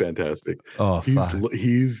 Oh, it's fantastic. Oh,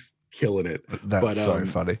 he's killing it. That's so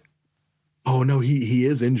funny. Oh no, he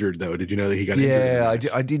is injured though. Did you know that he got injured? Yeah,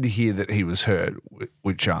 I did hear that he was hurt,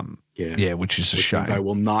 which which is a shame. I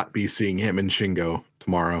will not be seeing him and Shingo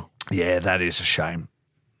tomorrow. Yeah, that is a shame.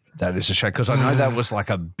 That is a shame, because I know that was like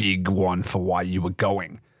a big one for why you were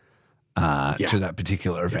going to that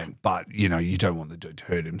particular event. But you don't want the dude to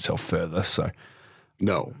hurt himself further. So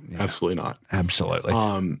no, absolutely not. Absolutely.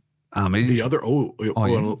 Do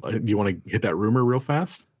you want to hit that rumor real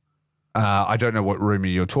fast? I don't know what rumor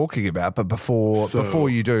you're talking about, but before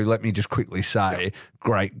you do, let me just quickly say,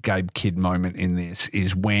 great Gabe Kidd moment in this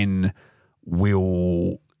is when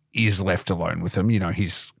Will is left alone with him.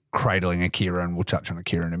 He's cradling Akira, and we'll touch on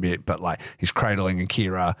Akira in a bit, but like he's cradling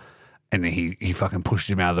Akira and he fucking pushes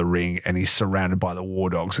him out of the ring and he's surrounded by the War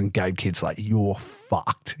Dogs, and Gabe Kidd's like, you're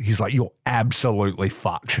fucked. He's like, you're absolutely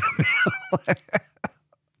fucked.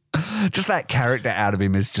 Just that character out of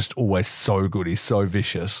him is just always so good. He's so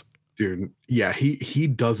vicious. Dude, yeah, he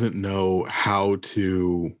doesn't know how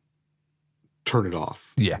to turn it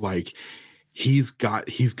off. Yeah. Like he's got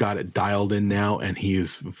it dialed in now, and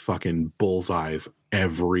he's fucking bullseyes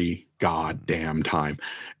every goddamn time.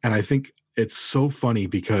 And I think it's so funny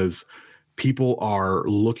because people are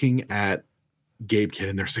looking at Gabe Kidd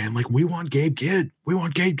and they're saying like, we want Gabe Kidd. We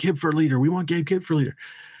want Gabe Kidd for leader. We want Gabe Kidd for leader.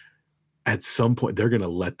 At some point, they're going to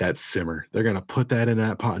let that simmer. They're going to put that in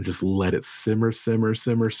that pot and just let it simmer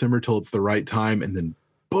till it's the right time. And then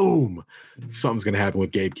boom, something's going to happen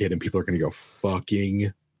with Gabe Kidd and people are going to go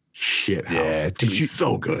fucking shit house. Yeah, it's going to be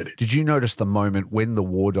so good. Did you notice the moment when the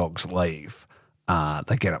War Dogs leave?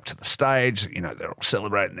 They get up to the stage, they're all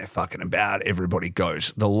celebrating, they're fucking about, everybody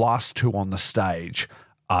goes. The last two on the stage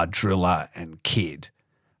are Driller and Kidd.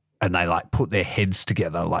 And they like put their heads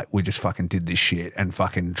together like, we just fucking did this shit, and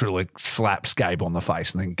fucking Driller slaps Gabe on the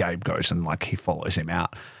face, and then Gabe goes and like he follows him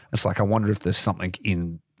out. It's like, I wonder if there's something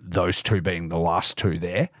in those two being the last two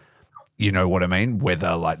there. You know what I mean?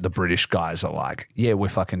 Whether like the British guys are like, yeah, we're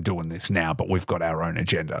fucking doing this now, but we've got our own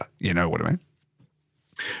agenda. You know what I mean?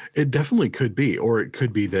 It definitely could be, or it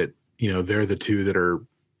could be that, they're the two that are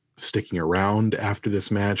sticking around after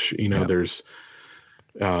this match. There's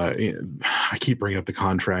I keep bringing up the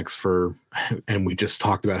contracts and we just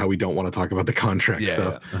talked about how we don't want to talk about the contract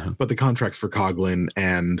stuff, but the contracts for Coughlin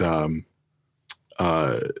and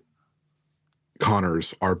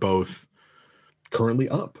Connors are both currently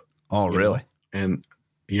up. Oh, really? Know? And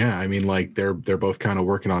yeah, I mean, like they're both kind of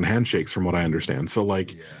working on handshakes from what I understand. So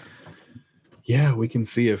like, yeah, we can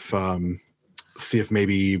see if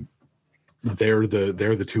maybe they're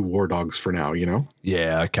the two war dogs for now, you know?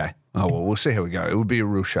 Yeah. Okay. Oh, well, we'll see how we go. It would be a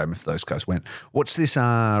real shame if those guys went. What's this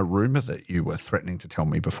rumor that you were threatening to tell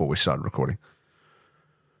me before we started recording?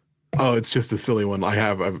 Oh, it's just a silly one. I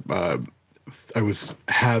have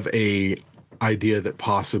a idea that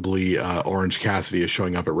possibly Orange Cassidy is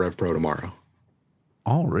showing up at Rev Pro tomorrow.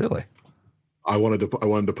 Oh, really? I wanted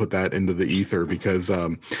to put that into the ether because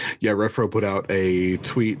Rev Pro put out a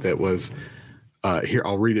tweet that was here.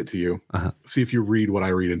 I'll read it to you. See if you read what I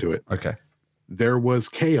read into it. Okay. There was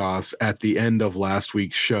chaos at the end of last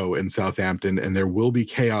week's show in Southampton, and there will be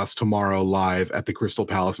chaos tomorrow live at the Crystal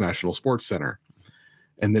Palace National Sports Center.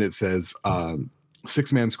 And then it says,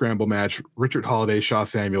 6-man scramble match, Richard Holiday, Shaw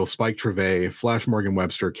Samuel, Spike Trevay, Flash Morgan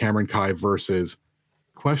Webster, Cameron Kai versus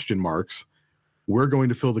question marks. We're going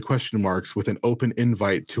to fill the question marks with an open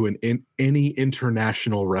invite to any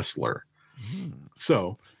international wrestler.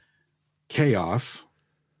 So, chaos,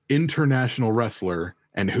 international wrestler,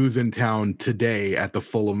 and who's in town today at the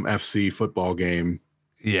Fulham FC football game?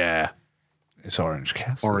 Yeah. It's Orange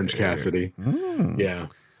Cassidy. Orange Cassidy. Yeah.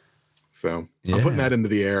 So I'm putting that into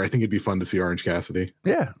the air. I think it'd be fun to see Orange Cassidy.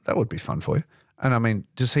 Yeah, that would be fun for you. And I mean,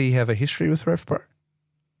 does he have a history with Rev Pro?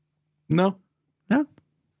 No. No?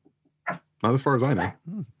 Not as far as I know.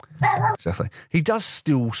 Exactly. He does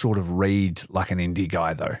still sort of read like an indie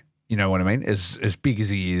guy, though. You know what I mean? As big as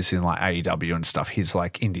he is in like AEW and stuff, his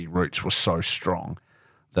like indie roots were so strong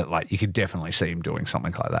that like you could definitely see him doing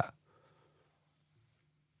something like that.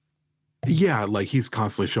 Yeah, like he's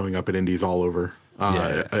constantly showing up at indies all over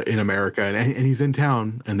in America, and he's in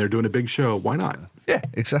town, and they're doing a big show. Why not? Yeah,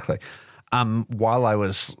 exactly. While I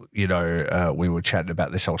was, we were chatting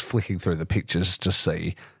about this, I was flicking through the pictures to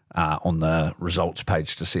see on the results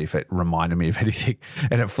page to see if it reminded me of anything.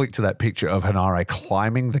 And it flicked to that picture of Hanare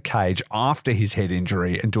climbing the cage after his head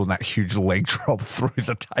injury and doing that huge leg drop through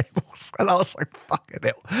the tables. And I was like, fucking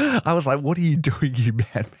hell. I was like, what are you doing, you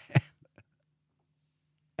madman?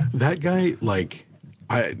 That guy, like,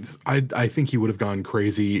 I think he would have gone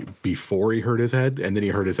crazy before he hurt his head, and then he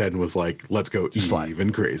hurt his head and was like, let's go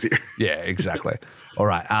even crazier. Yeah, exactly. All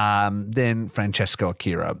right. Then Francesco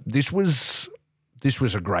Akira. This was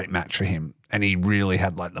a great match for him, and he really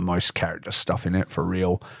had like the most character stuff in it for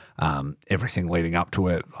real. Everything leading up to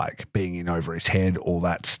it, like being in over his head, all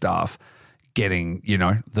that stuff. Getting,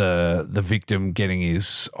 the victim getting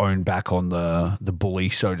his own back on the bully,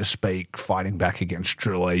 so to speak, fighting back against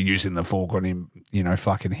Driller, using the fork on him,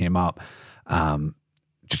 fucking him up,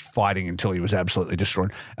 just fighting until he was absolutely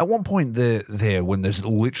destroyed. At one point there, when there's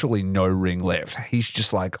literally no ring left, he's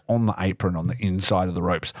just like on the apron on the inside of the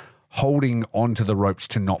ropes, holding onto the ropes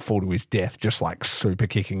to not fall to his death, just like super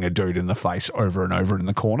kicking a dude in the face over and over in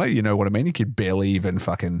the corner. You know what I mean? He could barely even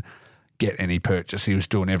fucking get any purchase. He was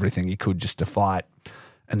doing everything he could just to fight,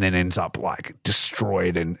 and then ends up like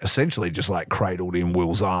destroyed and essentially just like cradled in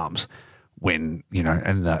Will's arms when,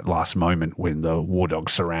 in that last moment when the War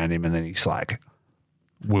Dogs surround him, and then he's like,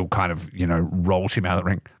 Will kind of, rolls him out of the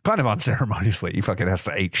ring, kind of unceremoniously. He fucking has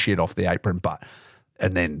to eat shit off the apron,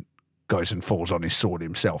 and then goes and falls on his sword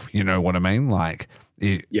himself. You know what I mean? Like,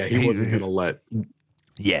 he wasn't going to let.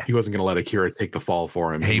 Yeah, he wasn't going to let Akira take the fall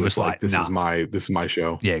for him. He was like, "This is my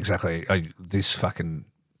show." Yeah, exactly. This fucking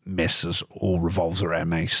mess all revolves around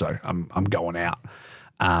me, so I'm going out.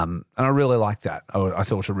 And I really like that. I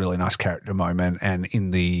thought it was a really nice character moment. And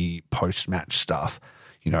in the post match stuff,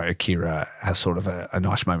 Akira has sort of a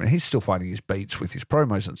nice moment. He's still fighting his beats with his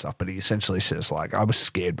promos and stuff, but he essentially says like, "I was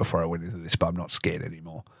scared before I went into this, but I'm not scared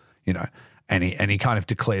anymore." And he kind of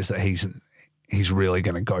declares that he's really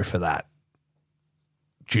going to go for that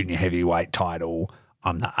junior heavyweight title.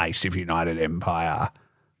 I'm the ace of United Empire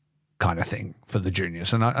kind of thing for the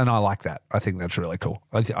juniors. And I like that. I think that's really cool.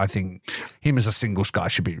 I think him as a singles guy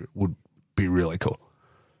would be really cool.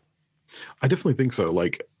 I definitely think so.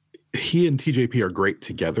 Like, he and TJP are great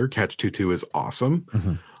together. Catch 2-2 is awesome.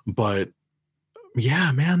 Mm-hmm. But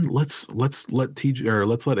yeah, man, let's let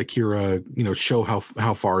Akira, show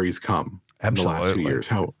how far he's come. Absolutely. In the last 2 years,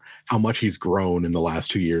 how much he's grown in the last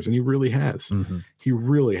 2 years, and he really has. Mm-hmm. He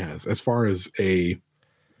really has. As far as a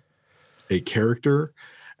character,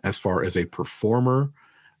 as far as a performer,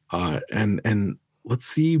 and let's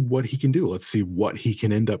see what he can do. Let's see what he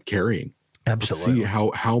can end up carrying. Absolutely. Let's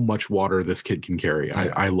see how much water this kid can carry.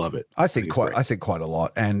 Yeah. I love it. I think quite a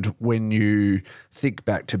lot. And when you think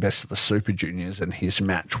back to Best of the Super Juniors and his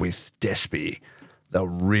match with Despy, they're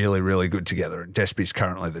really, really good together. And Despy's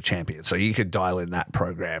currently the champion. So you could dial in that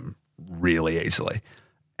program really easily.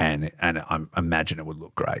 And I imagine it would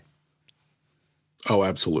look great. Oh,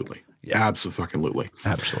 absolutely. Yeah. Absolutely.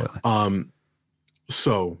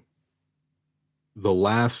 So the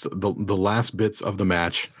last bits of the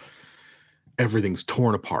match, everything's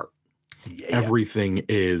torn apart. Yeah. Everything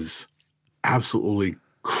is absolutely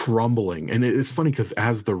crumbling. And it is funny because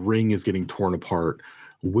as the ring is getting torn apart,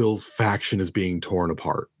 Will's faction is being torn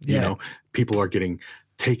apart. Yeah. You know, people are getting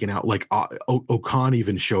taken out. Like Okan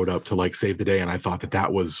even showed up to like save the day. And I thought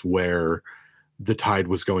that was where the tide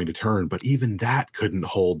was going to turn. But even that couldn't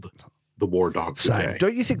hold the War Dogs today.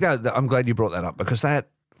 Don't you think that I'm glad you brought that up, because that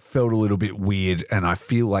felt a little bit weird. And I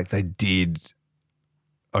feel like they did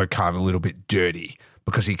Okan a little bit dirty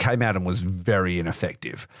because he came out and was very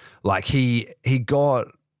ineffective. Like he got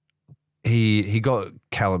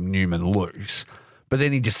Callum Newman loose, but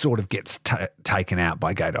then he just sort of gets taken out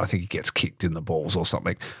by Gator. I think he gets kicked in the balls or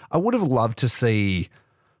something. I would have loved to see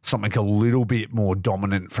something a little bit more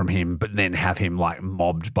dominant from him, but then have him like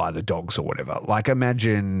mobbed by the dogs or whatever. Like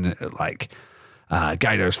imagine like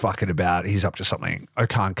Gato's fucking about. He's up to something.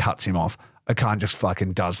 Okan cuts him off. Okan just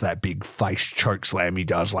fucking does that big face choke slam he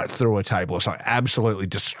does, like through a table or something, absolutely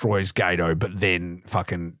destroys Gato, but then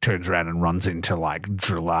fucking turns around and runs into like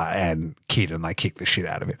Driller and Kid and they kick the shit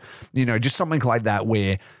out of him. You know, just something like that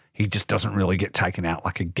where he just doesn't really get taken out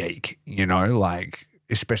like a geek, you know, like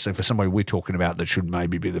especially for somebody we're talking about that should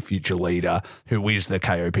maybe be the future leader who is the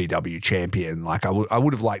KOPW champion. Like I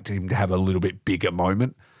would have liked him to have a little bit bigger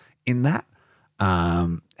moment in that.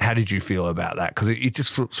 How did you feel about that? Because it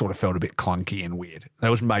just sort of felt a bit clunky and weird. That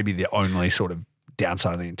was maybe the only sort of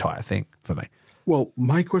downside of the entire thing for me. Well,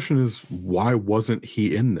 my question is, why wasn't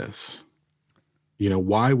he in this? You know,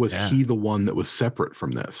 why was he the one that was separate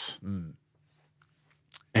from this? Mm.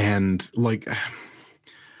 And like,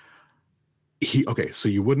 so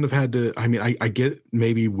you wouldn't have had to, I mean, I get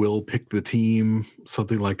maybe Will pick the team,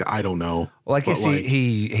 something like that. I don't know. Well, I guess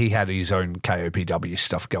he had his own KOPW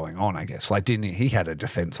stuff going on, I guess. Like, didn't he? He had a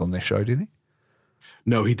defense on this show, didn't he?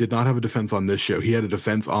 No, he did not have a defense on this show. He had a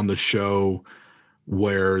defense on the show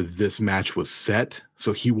where this match was set.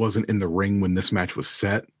 So he wasn't in the ring when this match was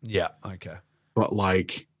set. Yeah. Okay. But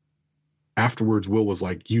like afterwards, Will was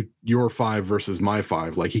like, your 5 versus my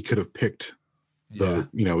 5. Like he could have picked the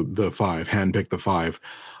 5, handpick the 5.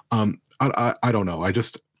 I don't know. I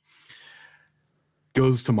just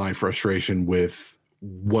goes to my frustration with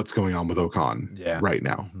what's going on with Okan right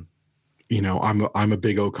now. Mm-hmm. You know, I'm a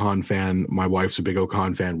big Okan fan. My wife's a big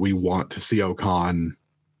Okan fan. We want to see Okan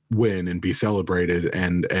win and be celebrated.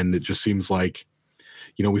 And it just seems like,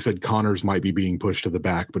 you know, we said Connors might be being pushed to the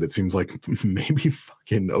back, but it seems like maybe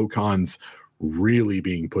fucking Okan's really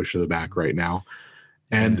being pushed to the back right now.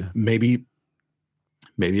 And maybe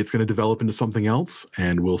it's going to develop into something else,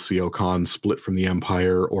 and we'll see Okan split from the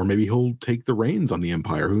Empire, or maybe he'll take the reins on the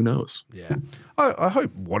Empire. Who knows? Yeah. I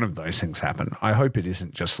hope one of those things happen. I hope it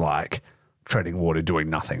isn't just like treading water, doing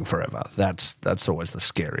nothing forever. That's always the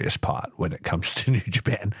scariest part when it comes to New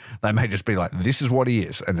Japan. They may just be like, this is what he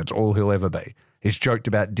is, and it's all he'll ever be. He's joked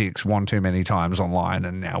about dicks one too many times online,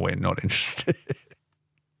 and now we're not interested.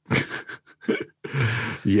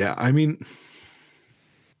 Yeah, I mean...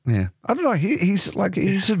 Yeah, I don't know. He's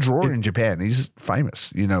a draw in Japan. He's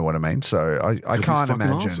famous. You know what I mean? So I can't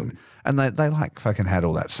imagine. Awesome. And they like fucking had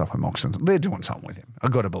all that stuff with Moxon. They're doing something with him. I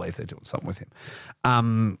got to believe they're doing something with him.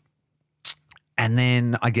 And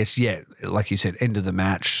then I guess, like you said, end of the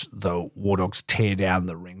match, the War Dogs tear down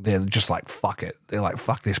the ring. They're just like, fuck it. They're like,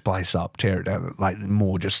 fuck this place up, tear it down. Like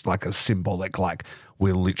more just like a symbolic, like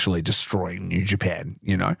we're literally destroying New Japan,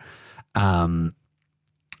 you know?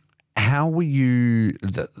 How were you,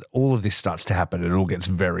 all of this starts to happen, it all gets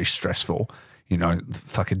very stressful, you know,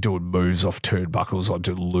 fucking doing moves off turnbuckles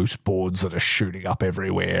onto loose boards that are shooting up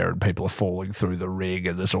everywhere and people are falling through the ring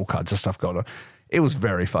and there's all kinds of stuff going on. It was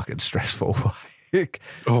very fucking stressful.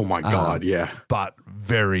 Oh my God, yeah. But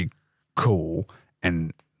very cool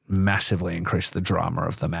and massively increased the drama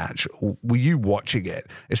of the match. Were you watching it,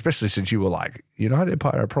 especially since you were like, United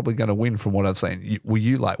Empire are probably going to win from what I've seen? Were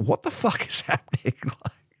you like, what the fuck is happening?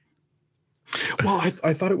 Well,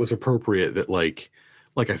 I thought it was appropriate that like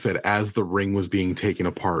I said, as the ring was being taken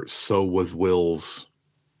apart, so was Will's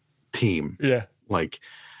team. Yeah. Like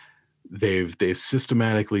they've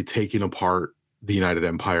systematically taken apart the United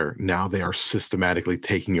Empire. Now they are systematically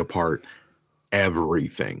taking apart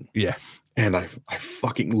everything. Yeah. And I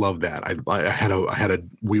fucking love that. I had a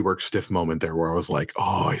WeWork stiff moment there where I was like,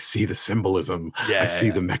 oh, I see the symbolism. I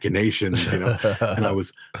see the machinations, and I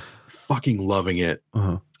was fucking loving it.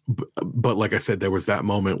 But like I said, there was that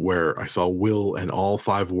moment where I saw Will and all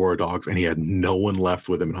 5 War Dogs, and he had no one left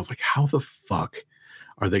with him. And I was like, how the fuck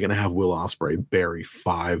are they going to have Will Ospreay bury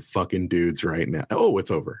 5 fucking dudes right now? Oh,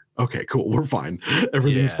 it's over. Okay, cool. We're fine.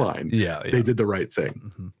 Everything's fine. Yeah. They did the right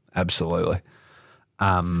thing. Absolutely.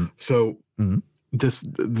 So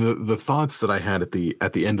the thoughts that I had at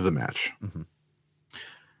the end of the match,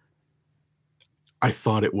 I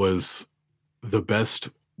thought it was the best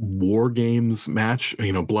War Games match.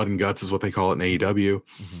 Blood and Guts is what they call it in AEW.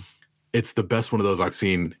 It's the best one of those I've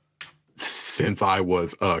seen since I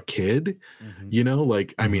was a kid.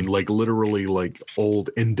 Like literally like old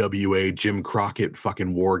NWA Jim Crockett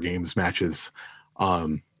fucking War Games matches.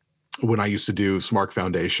 When I used to do Smark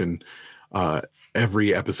Foundation,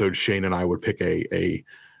 every episode Shane and I would pick a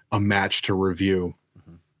match to review.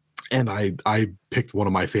 And I picked one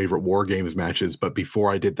of my favorite War Games matches, but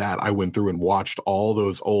before I did that, I went through and watched all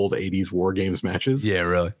those old 80s War Games matches. Yeah,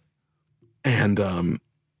 really. And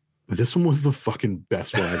this one was the fucking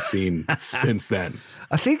best one I've seen since then.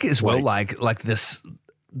 I think as well, like this,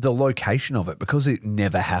 the location of it, because it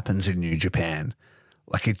never happens in New Japan,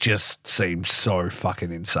 like it just seemed so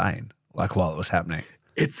fucking insane, like while it was happening.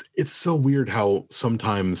 It's so weird how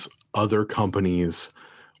sometimes other companies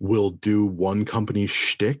will do one company's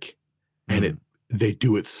shtick and they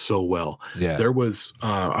do it so well. Yeah. There was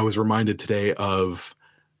I was reminded today of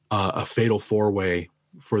a fatal 4-way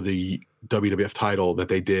for the WWF title that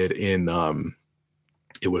they did in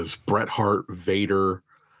it was Bret Hart, Vader,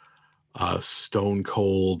 Stone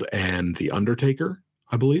Cold, and The Undertaker,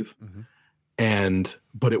 I believe.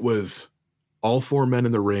 But it was all 4 men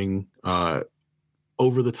in the ring,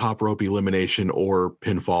 over the top rope elimination or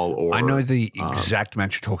pinfall. Or I know the exact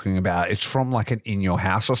match you're talking about. It's from like an In Your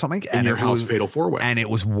House or something. In Your House fatal 4-way. And it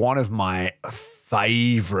was one of my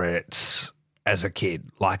favorites as a kid.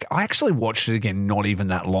 Like I actually watched it again not even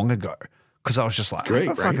that long ago because I was just like, great,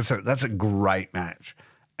 right? That's a great match.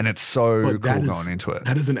 And it's so cool going into it.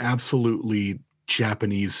 That is an absolutely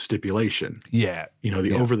Japanese stipulation. Yeah.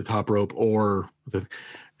 The over the top rope or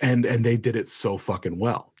and they did it so fucking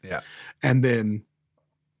well. Yeah. And then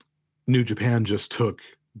New Japan just took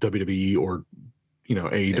WWE or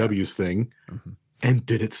AEW's thing and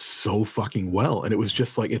did it so fucking well. And it was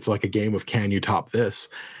just like, it's like a game of can you top this?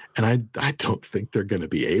 And I don't think they're going to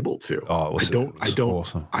be able to. Oh, I don't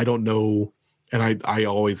awesome. I don't know. And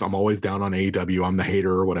I'm always down on AEW. I'm the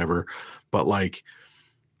hater or whatever, but like,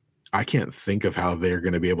 I can't think of how they're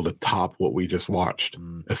going to be able to top what we just watched,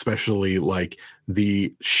 especially like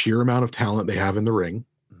the sheer amount of talent they have in the ring,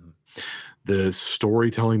 the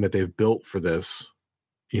storytelling that they've built for this,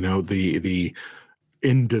 the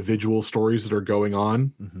individual stories that are going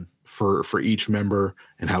on for each member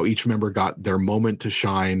and how each member got their moment to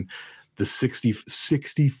shine, the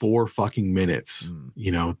 64 fucking minutes,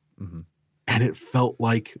 and it felt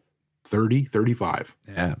like 30, 35.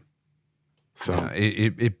 Yeah. So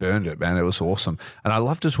it burned it, man. It was awesome. And I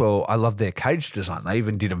loved as well, I loved their cage design. They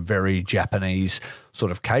even did a very Japanese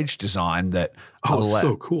sort of cage design that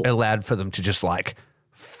so cool. allowed for them to just like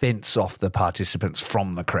fence off the participants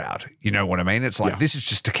from the crowd. You know what I mean? It's like, this is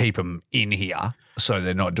just to keep them in here so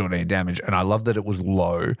they're not doing any damage. And I love that it was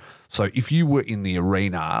low. So if you were in the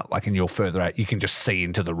arena, like and you're further out, you can just see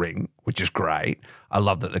into the ring, which is great. I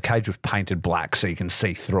love that the cage was painted black so you can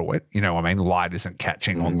see through it. You know what I mean? Light isn't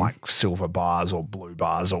catching on like silver bars or blue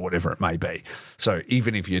bars or whatever it may be. So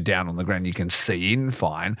even if you're down on the ground, you can see in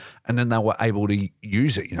fine. And then they were able to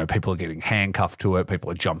use it. People are getting handcuffed to it.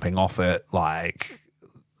 People are jumping off it. Like,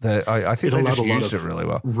 I think they just used it really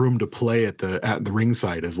well. Room to play at the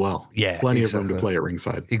ringside as well. Yeah, plenty of room to play at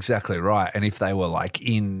ringside. Exactly right. And if they were like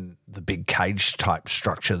in the big cage type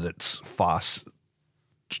structure that's fast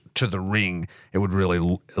to the ring, it would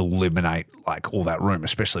really eliminate like all that room,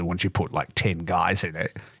 especially once you put like 10 guys in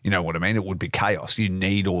it. You know what I mean? It would be chaos. You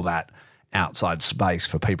need all that outside space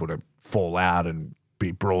for people to fall out and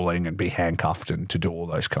be brawling and be handcuffed and to do all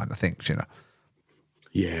those kind of things.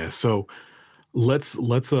 Yeah. So. Let's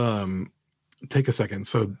take a second.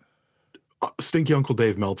 So Stinky Uncle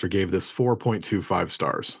Dave Meltzer gave this 4.25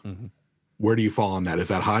 stars. Where do you fall on that? Is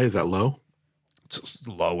that high? Is that low? It's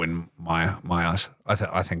low in my eyes.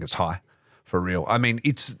 I think it's high for real. I mean,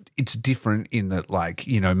 it's different in that, like,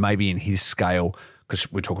 maybe in his scale, because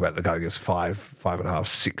we talk about the guy who gets 5.5,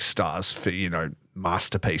 6 stars for,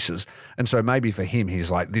 masterpieces. And so maybe for him, he's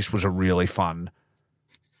like, this was a really fun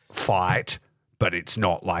fight, but it's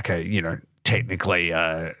not like a, technically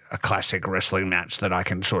a classic wrestling match that I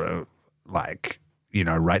can sort of like,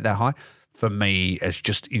 rate that high. For me, as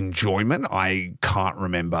just enjoyment, I can't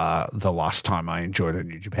remember the last time I enjoyed a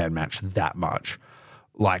New Japan match that much.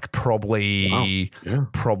 Like probably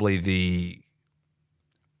the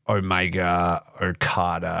Omega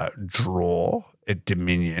Okada draw at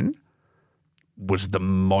Dominion was the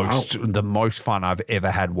most fun I've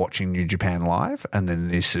ever had watching New Japan live, and then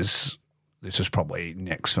this is probably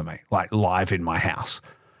next for me. Like live in my house,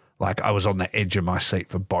 like I was on the edge of my seat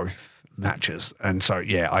for both matches, and so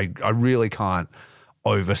I really can't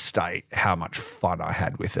overstate how much fun I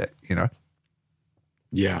had with it.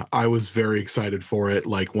 Yeah, I was very excited for it.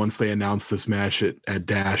 Like once they announced this match at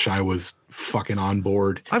Dash, I was fucking on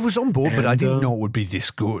board. I was on board, but I didn't know it would be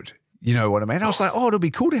this good. You know what I mean? I was like, it'll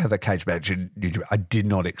be cool to have a cage match in New Japan. I did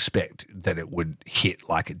not expect that it would hit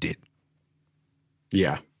like it did.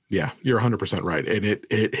 Yeah, you're 100% right. And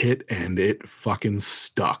it hit and it fucking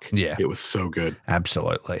stuck. Yeah. It was so good.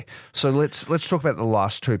 Absolutely. So let's talk about the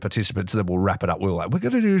last two participants, and then we'll wrap it up. We're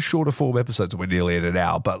going to do shorter form episodes, and we're nearly at an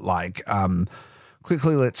hour, but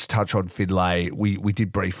quickly, let's touch on Finlay. We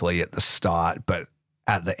did briefly at the start, but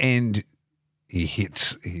at the end, he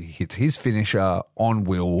hits his finisher on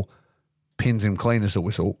Will, pins him clean as a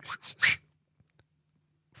whistle.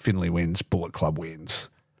 Finlay wins. Bullet Club wins.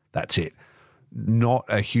 That's it. Not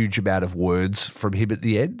a huge amount of words from him at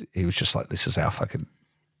the end. He was just like, "This is our fucking,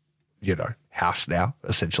 house now,"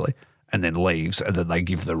 essentially, and then leaves. And then they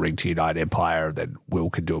give the ring to United Empire, and then Will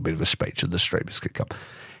can do a bit of a speech, and the streamers can come.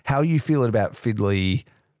 How are you feeling about Finlay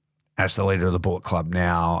as the leader of the Bullet Club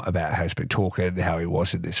now, about how he's been talking, how he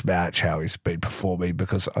was in this match, how he's been performing?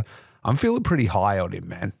 Because I'm feeling pretty high on him,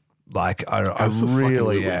 man. Like, I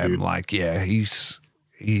really am. Dude. Like, yeah, he's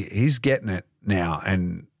getting it now,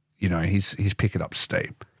 and, he's picking up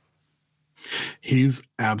steam. He's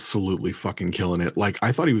absolutely fucking killing it. Like,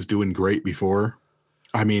 I thought he was doing great before.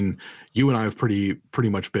 I mean, you and I have pretty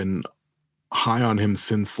much been high on him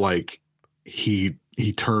since, like, he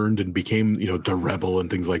turned and became, the rebel and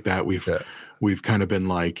things like that. We've kind of been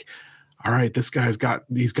like, all right, this guy's got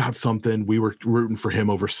something. We were rooting for him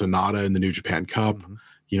over Sonata in the New Japan Cup,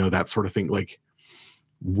 that sort of thing. Like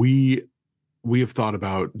we have thought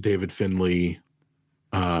about David Finlay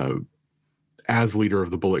as leader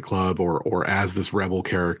of the Bullet Club or as this rebel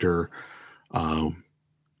character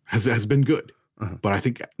has been good. But I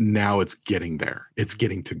think now it's getting there. It's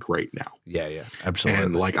getting to great now. Yeah, absolutely.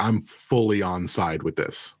 And like, I'm fully on side with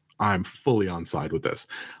this.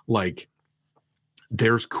 Like,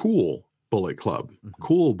 there's cool Bullet Club.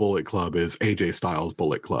 Cool Bullet Club is AJ Styles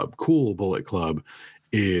Bullet Club. Cool Bullet Club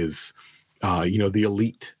is, the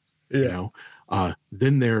elite, then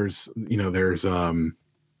there's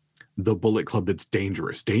the Bullet Club that's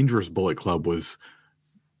dangerous. Dangerous Bullet Club was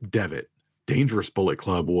Devitt. Dangerous Bullet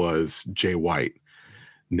Club was Jay White.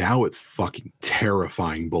 Now it's fucking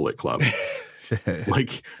terrifying Bullet Club.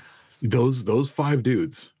 Like those 5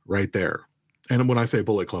 dudes right there. And when I say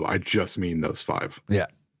Bullet Club, I just mean those 5. Yeah.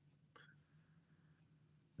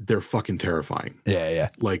 They're fucking terrifying. Yeah.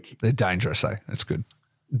 Like they're dangerous, eh? That's good.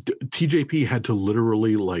 TJP had to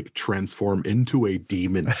literally like transform into a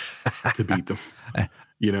demon to beat them.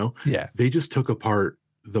 Yeah. They just took apart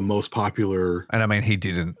the most popular, and I mean, he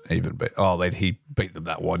didn't even beat. Oh, he beat them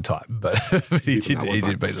that one time, but he did beat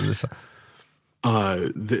them this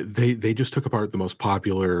time. They just took apart the most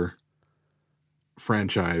popular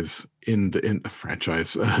franchise in the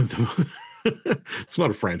franchise. It's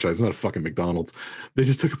not a franchise. It's not a fucking McDonald's. They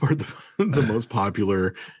just took apart the most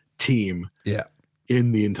popular team. Yeah.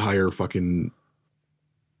 In the entire fucking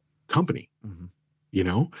company.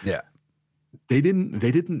 Yeah. They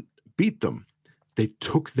didn't beat them. They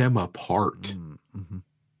took them apart.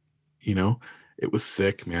 It was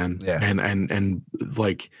sick, man. Yeah. And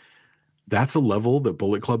like, that's a level that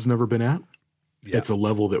Bullet Club's never been at. Yeah. It's a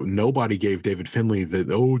level that nobody gave David Finlay that,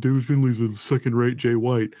 David Finlay's a second-rate Jay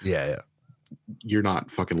White. Yeah. You're not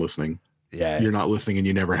fucking listening. Yeah. You're not listening, and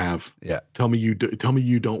you never have. Yeah. Tell me you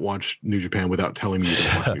don't watch New Japan without telling me you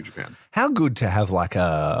don't watch New Japan. How good to have like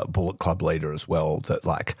a Bullet Club leader as well that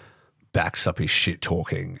like backs up his shit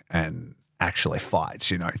talking and actually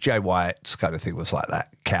fights. Jay White's kind of thing was like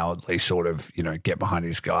that cowardly sort of, get behind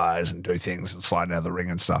his guys and do things and slide out of the ring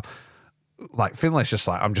and stuff. Like Finlay's just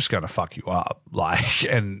like, I'm just going to fuck you up. Like,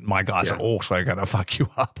 and my guys are also going to fuck you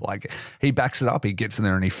up. Like, he backs it up. He gets in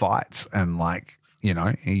there and he fights, and like,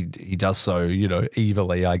 he does so,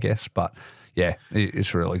 evilly, I guess. But yeah,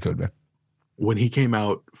 it's really good, man. When he came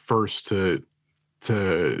out first to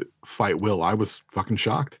fight Will, I was fucking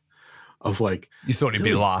shocked. I was like, you thought he'd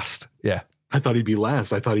be last. Yeah. I thought he'd be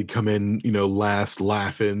last. I thought he'd come in, last,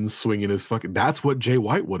 laughing, swinging his fucking. That's what Jay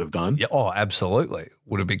White would have done. Yeah, oh, absolutely.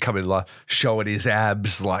 Would have been coming like showing his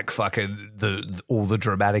abs, like fucking all the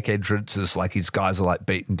dramatic entrances, like his guys are like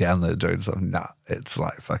beating down the dudes. Like, nah, it's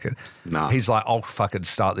like fucking. Nah. He's like, I'll fucking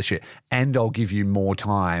start the shit, and I'll give you more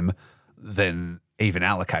time than even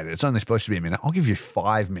allocated. It's only supposed to be a minute. I'll give you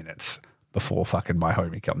 5 minutes before fucking my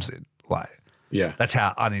homie comes in. Like, yeah, that's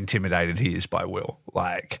how unintimidated he is by Will.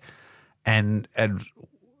 Like. And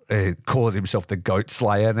calling himself the Goat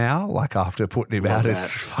Slayer now, like after putting him out,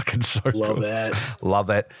 it's fucking so Love cool. that.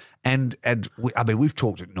 Love it. And we've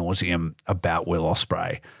talked at nauseum about Will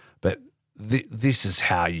Ospreay, but this is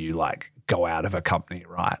how you like go out of a company,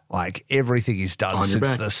 right? Like everything he's done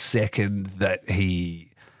since the second that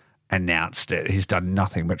he announced it, he's done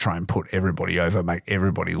nothing but try and put everybody over, make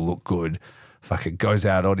everybody look good. Fucking goes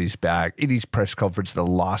out on his back. In his press conference, the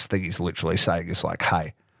last thing he's literally saying is like,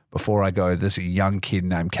 hey, before I go, there's a young kid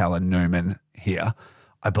named Callum Newman here.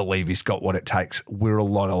 I believe he's got what it takes. We're a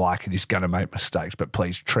lot alike and he's going to make mistakes, but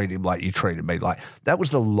please treat him like you treated me. Like that was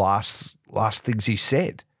the last things he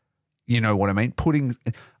said. You know what I mean? Putting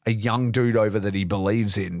a young dude over that he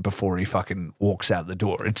believes in before he fucking walks out the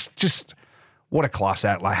door. It's just what a class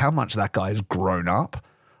act. Like how much that guy has grown up,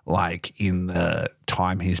 like in the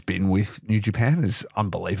time he's been with New Japan is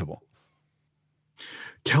unbelievable.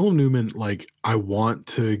 Callum Newman, like, I want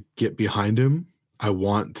to get behind him. I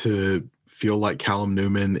want to feel like Callum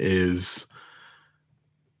Newman is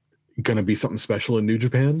going to be something special in New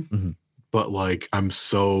Japan. Mm-hmm. But, like, I'm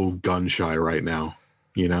so gun shy right now,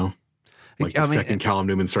 Like, the second Callum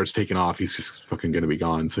Newman starts taking off, he's just fucking going to be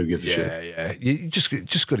gone. So who gives a shit? Yeah. You just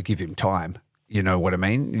got to give him time. You know what I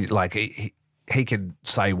mean? Like, he can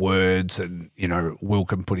say words and, Will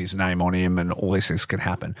can put his name on him and all these things can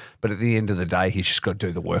happen. But at the end of the day, he's just got to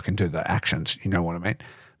do the work and do the actions. You know what I mean?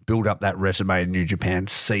 Build up that resume in New Japan,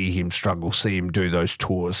 see him struggle, see him do those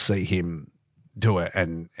tours, see him do it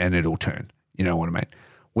and it'll turn. You know what I mean?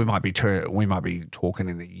 We might be talking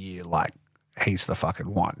in a year like he's the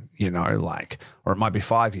fucking one, or it might be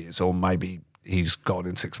 5 years or maybe he's gone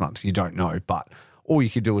in 6 months. You don't know, but all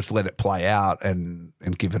you can do is let it play out and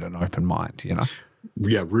give it an open mind,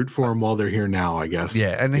 Yeah, root for them while they're here now, I guess.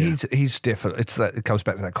 Yeah, and he's definitely. It comes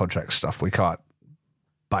back to that contract stuff. We can't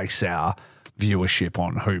base our viewership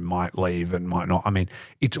on who might leave and might not. I mean,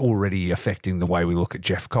 it's already affecting the way we look at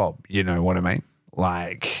Jeff Cobb. You know what I mean?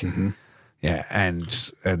 Like, yeah, and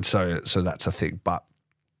so that's a thing. But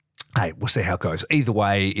hey, we'll see how it goes. Either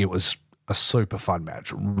way, it was a super fun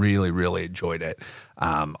match. Really, really enjoyed it.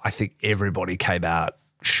 I think everybody came out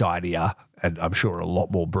shinier and I'm sure a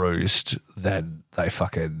lot more bruised than they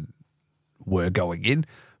fucking were going in.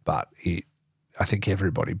 But I think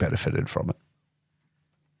everybody benefited from it.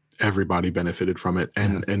 Everybody benefited from it.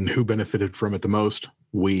 And who benefited from it the most?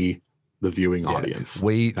 We, the viewing audience.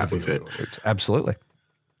 That was it. Audience. Absolutely.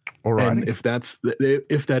 All right. And if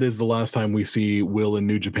that is the last time we see Will in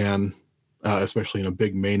New Japan, especially in a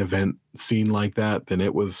big main event scene like that, then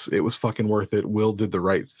it was fucking worth it. Will did the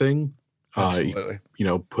right thing. Absolutely.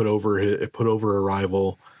 Put over a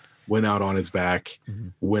rival, went out on his back,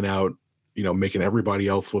 went out, making everybody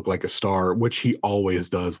else look like a star, which he always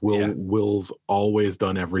does. Will's always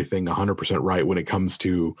done everything 100% right when it comes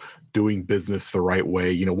to doing business the right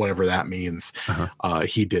way, whatever that means.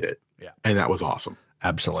 He did it. Yeah. And that was awesome.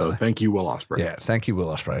 Absolutely. So thank you, Will Ospreay. Yeah, thank you, Will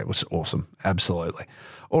Ospreay. It was awesome. Absolutely.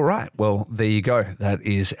 All right. Well, there you go. That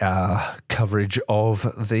is our coverage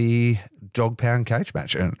of the Dog Pound cage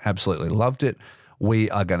match and absolutely loved it. We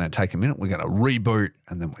are going to take a minute. We're going to reboot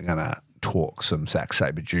and then we're going to talk some Zack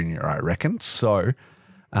Sabre Jr., I reckon. So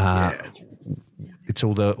it's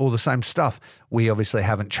all the same stuff. We obviously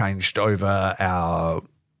haven't changed over our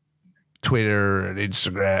Twitter and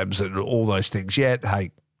Instagrams and all those things yet.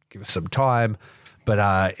 Hey, give us some time.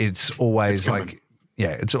 But it's always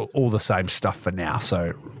it's all the same stuff for now.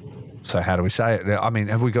 So how do we say it? I mean,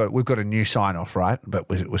 we've got a new sign off, right? But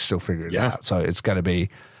we're still figuring it out. So it's going to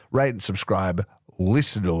be rate and subscribe,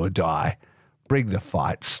 listen or die, bring the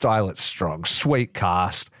fight, style it strong, sweet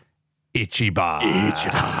cast,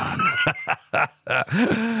 ICHIBAN.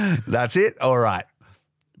 That's it. All right.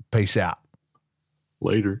 Peace out.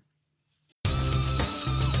 Later.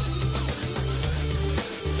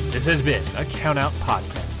 This has been a Count Out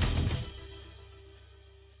Podcast.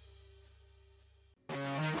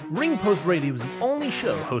 Ring Post Radio is the only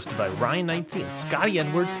show hosted by Ryan Knightsey and Scotty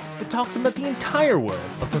Edwards that talks about the entire world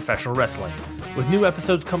of professional wrestling. With new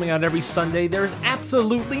episodes coming out every Sunday, there is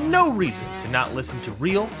absolutely no reason to not listen to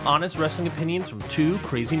real, honest wrestling opinions from two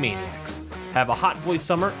crazy maniacs. Have a hot boy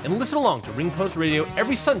summer and listen along to Ring Post Radio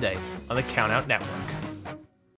every Sunday on the Count Out Network.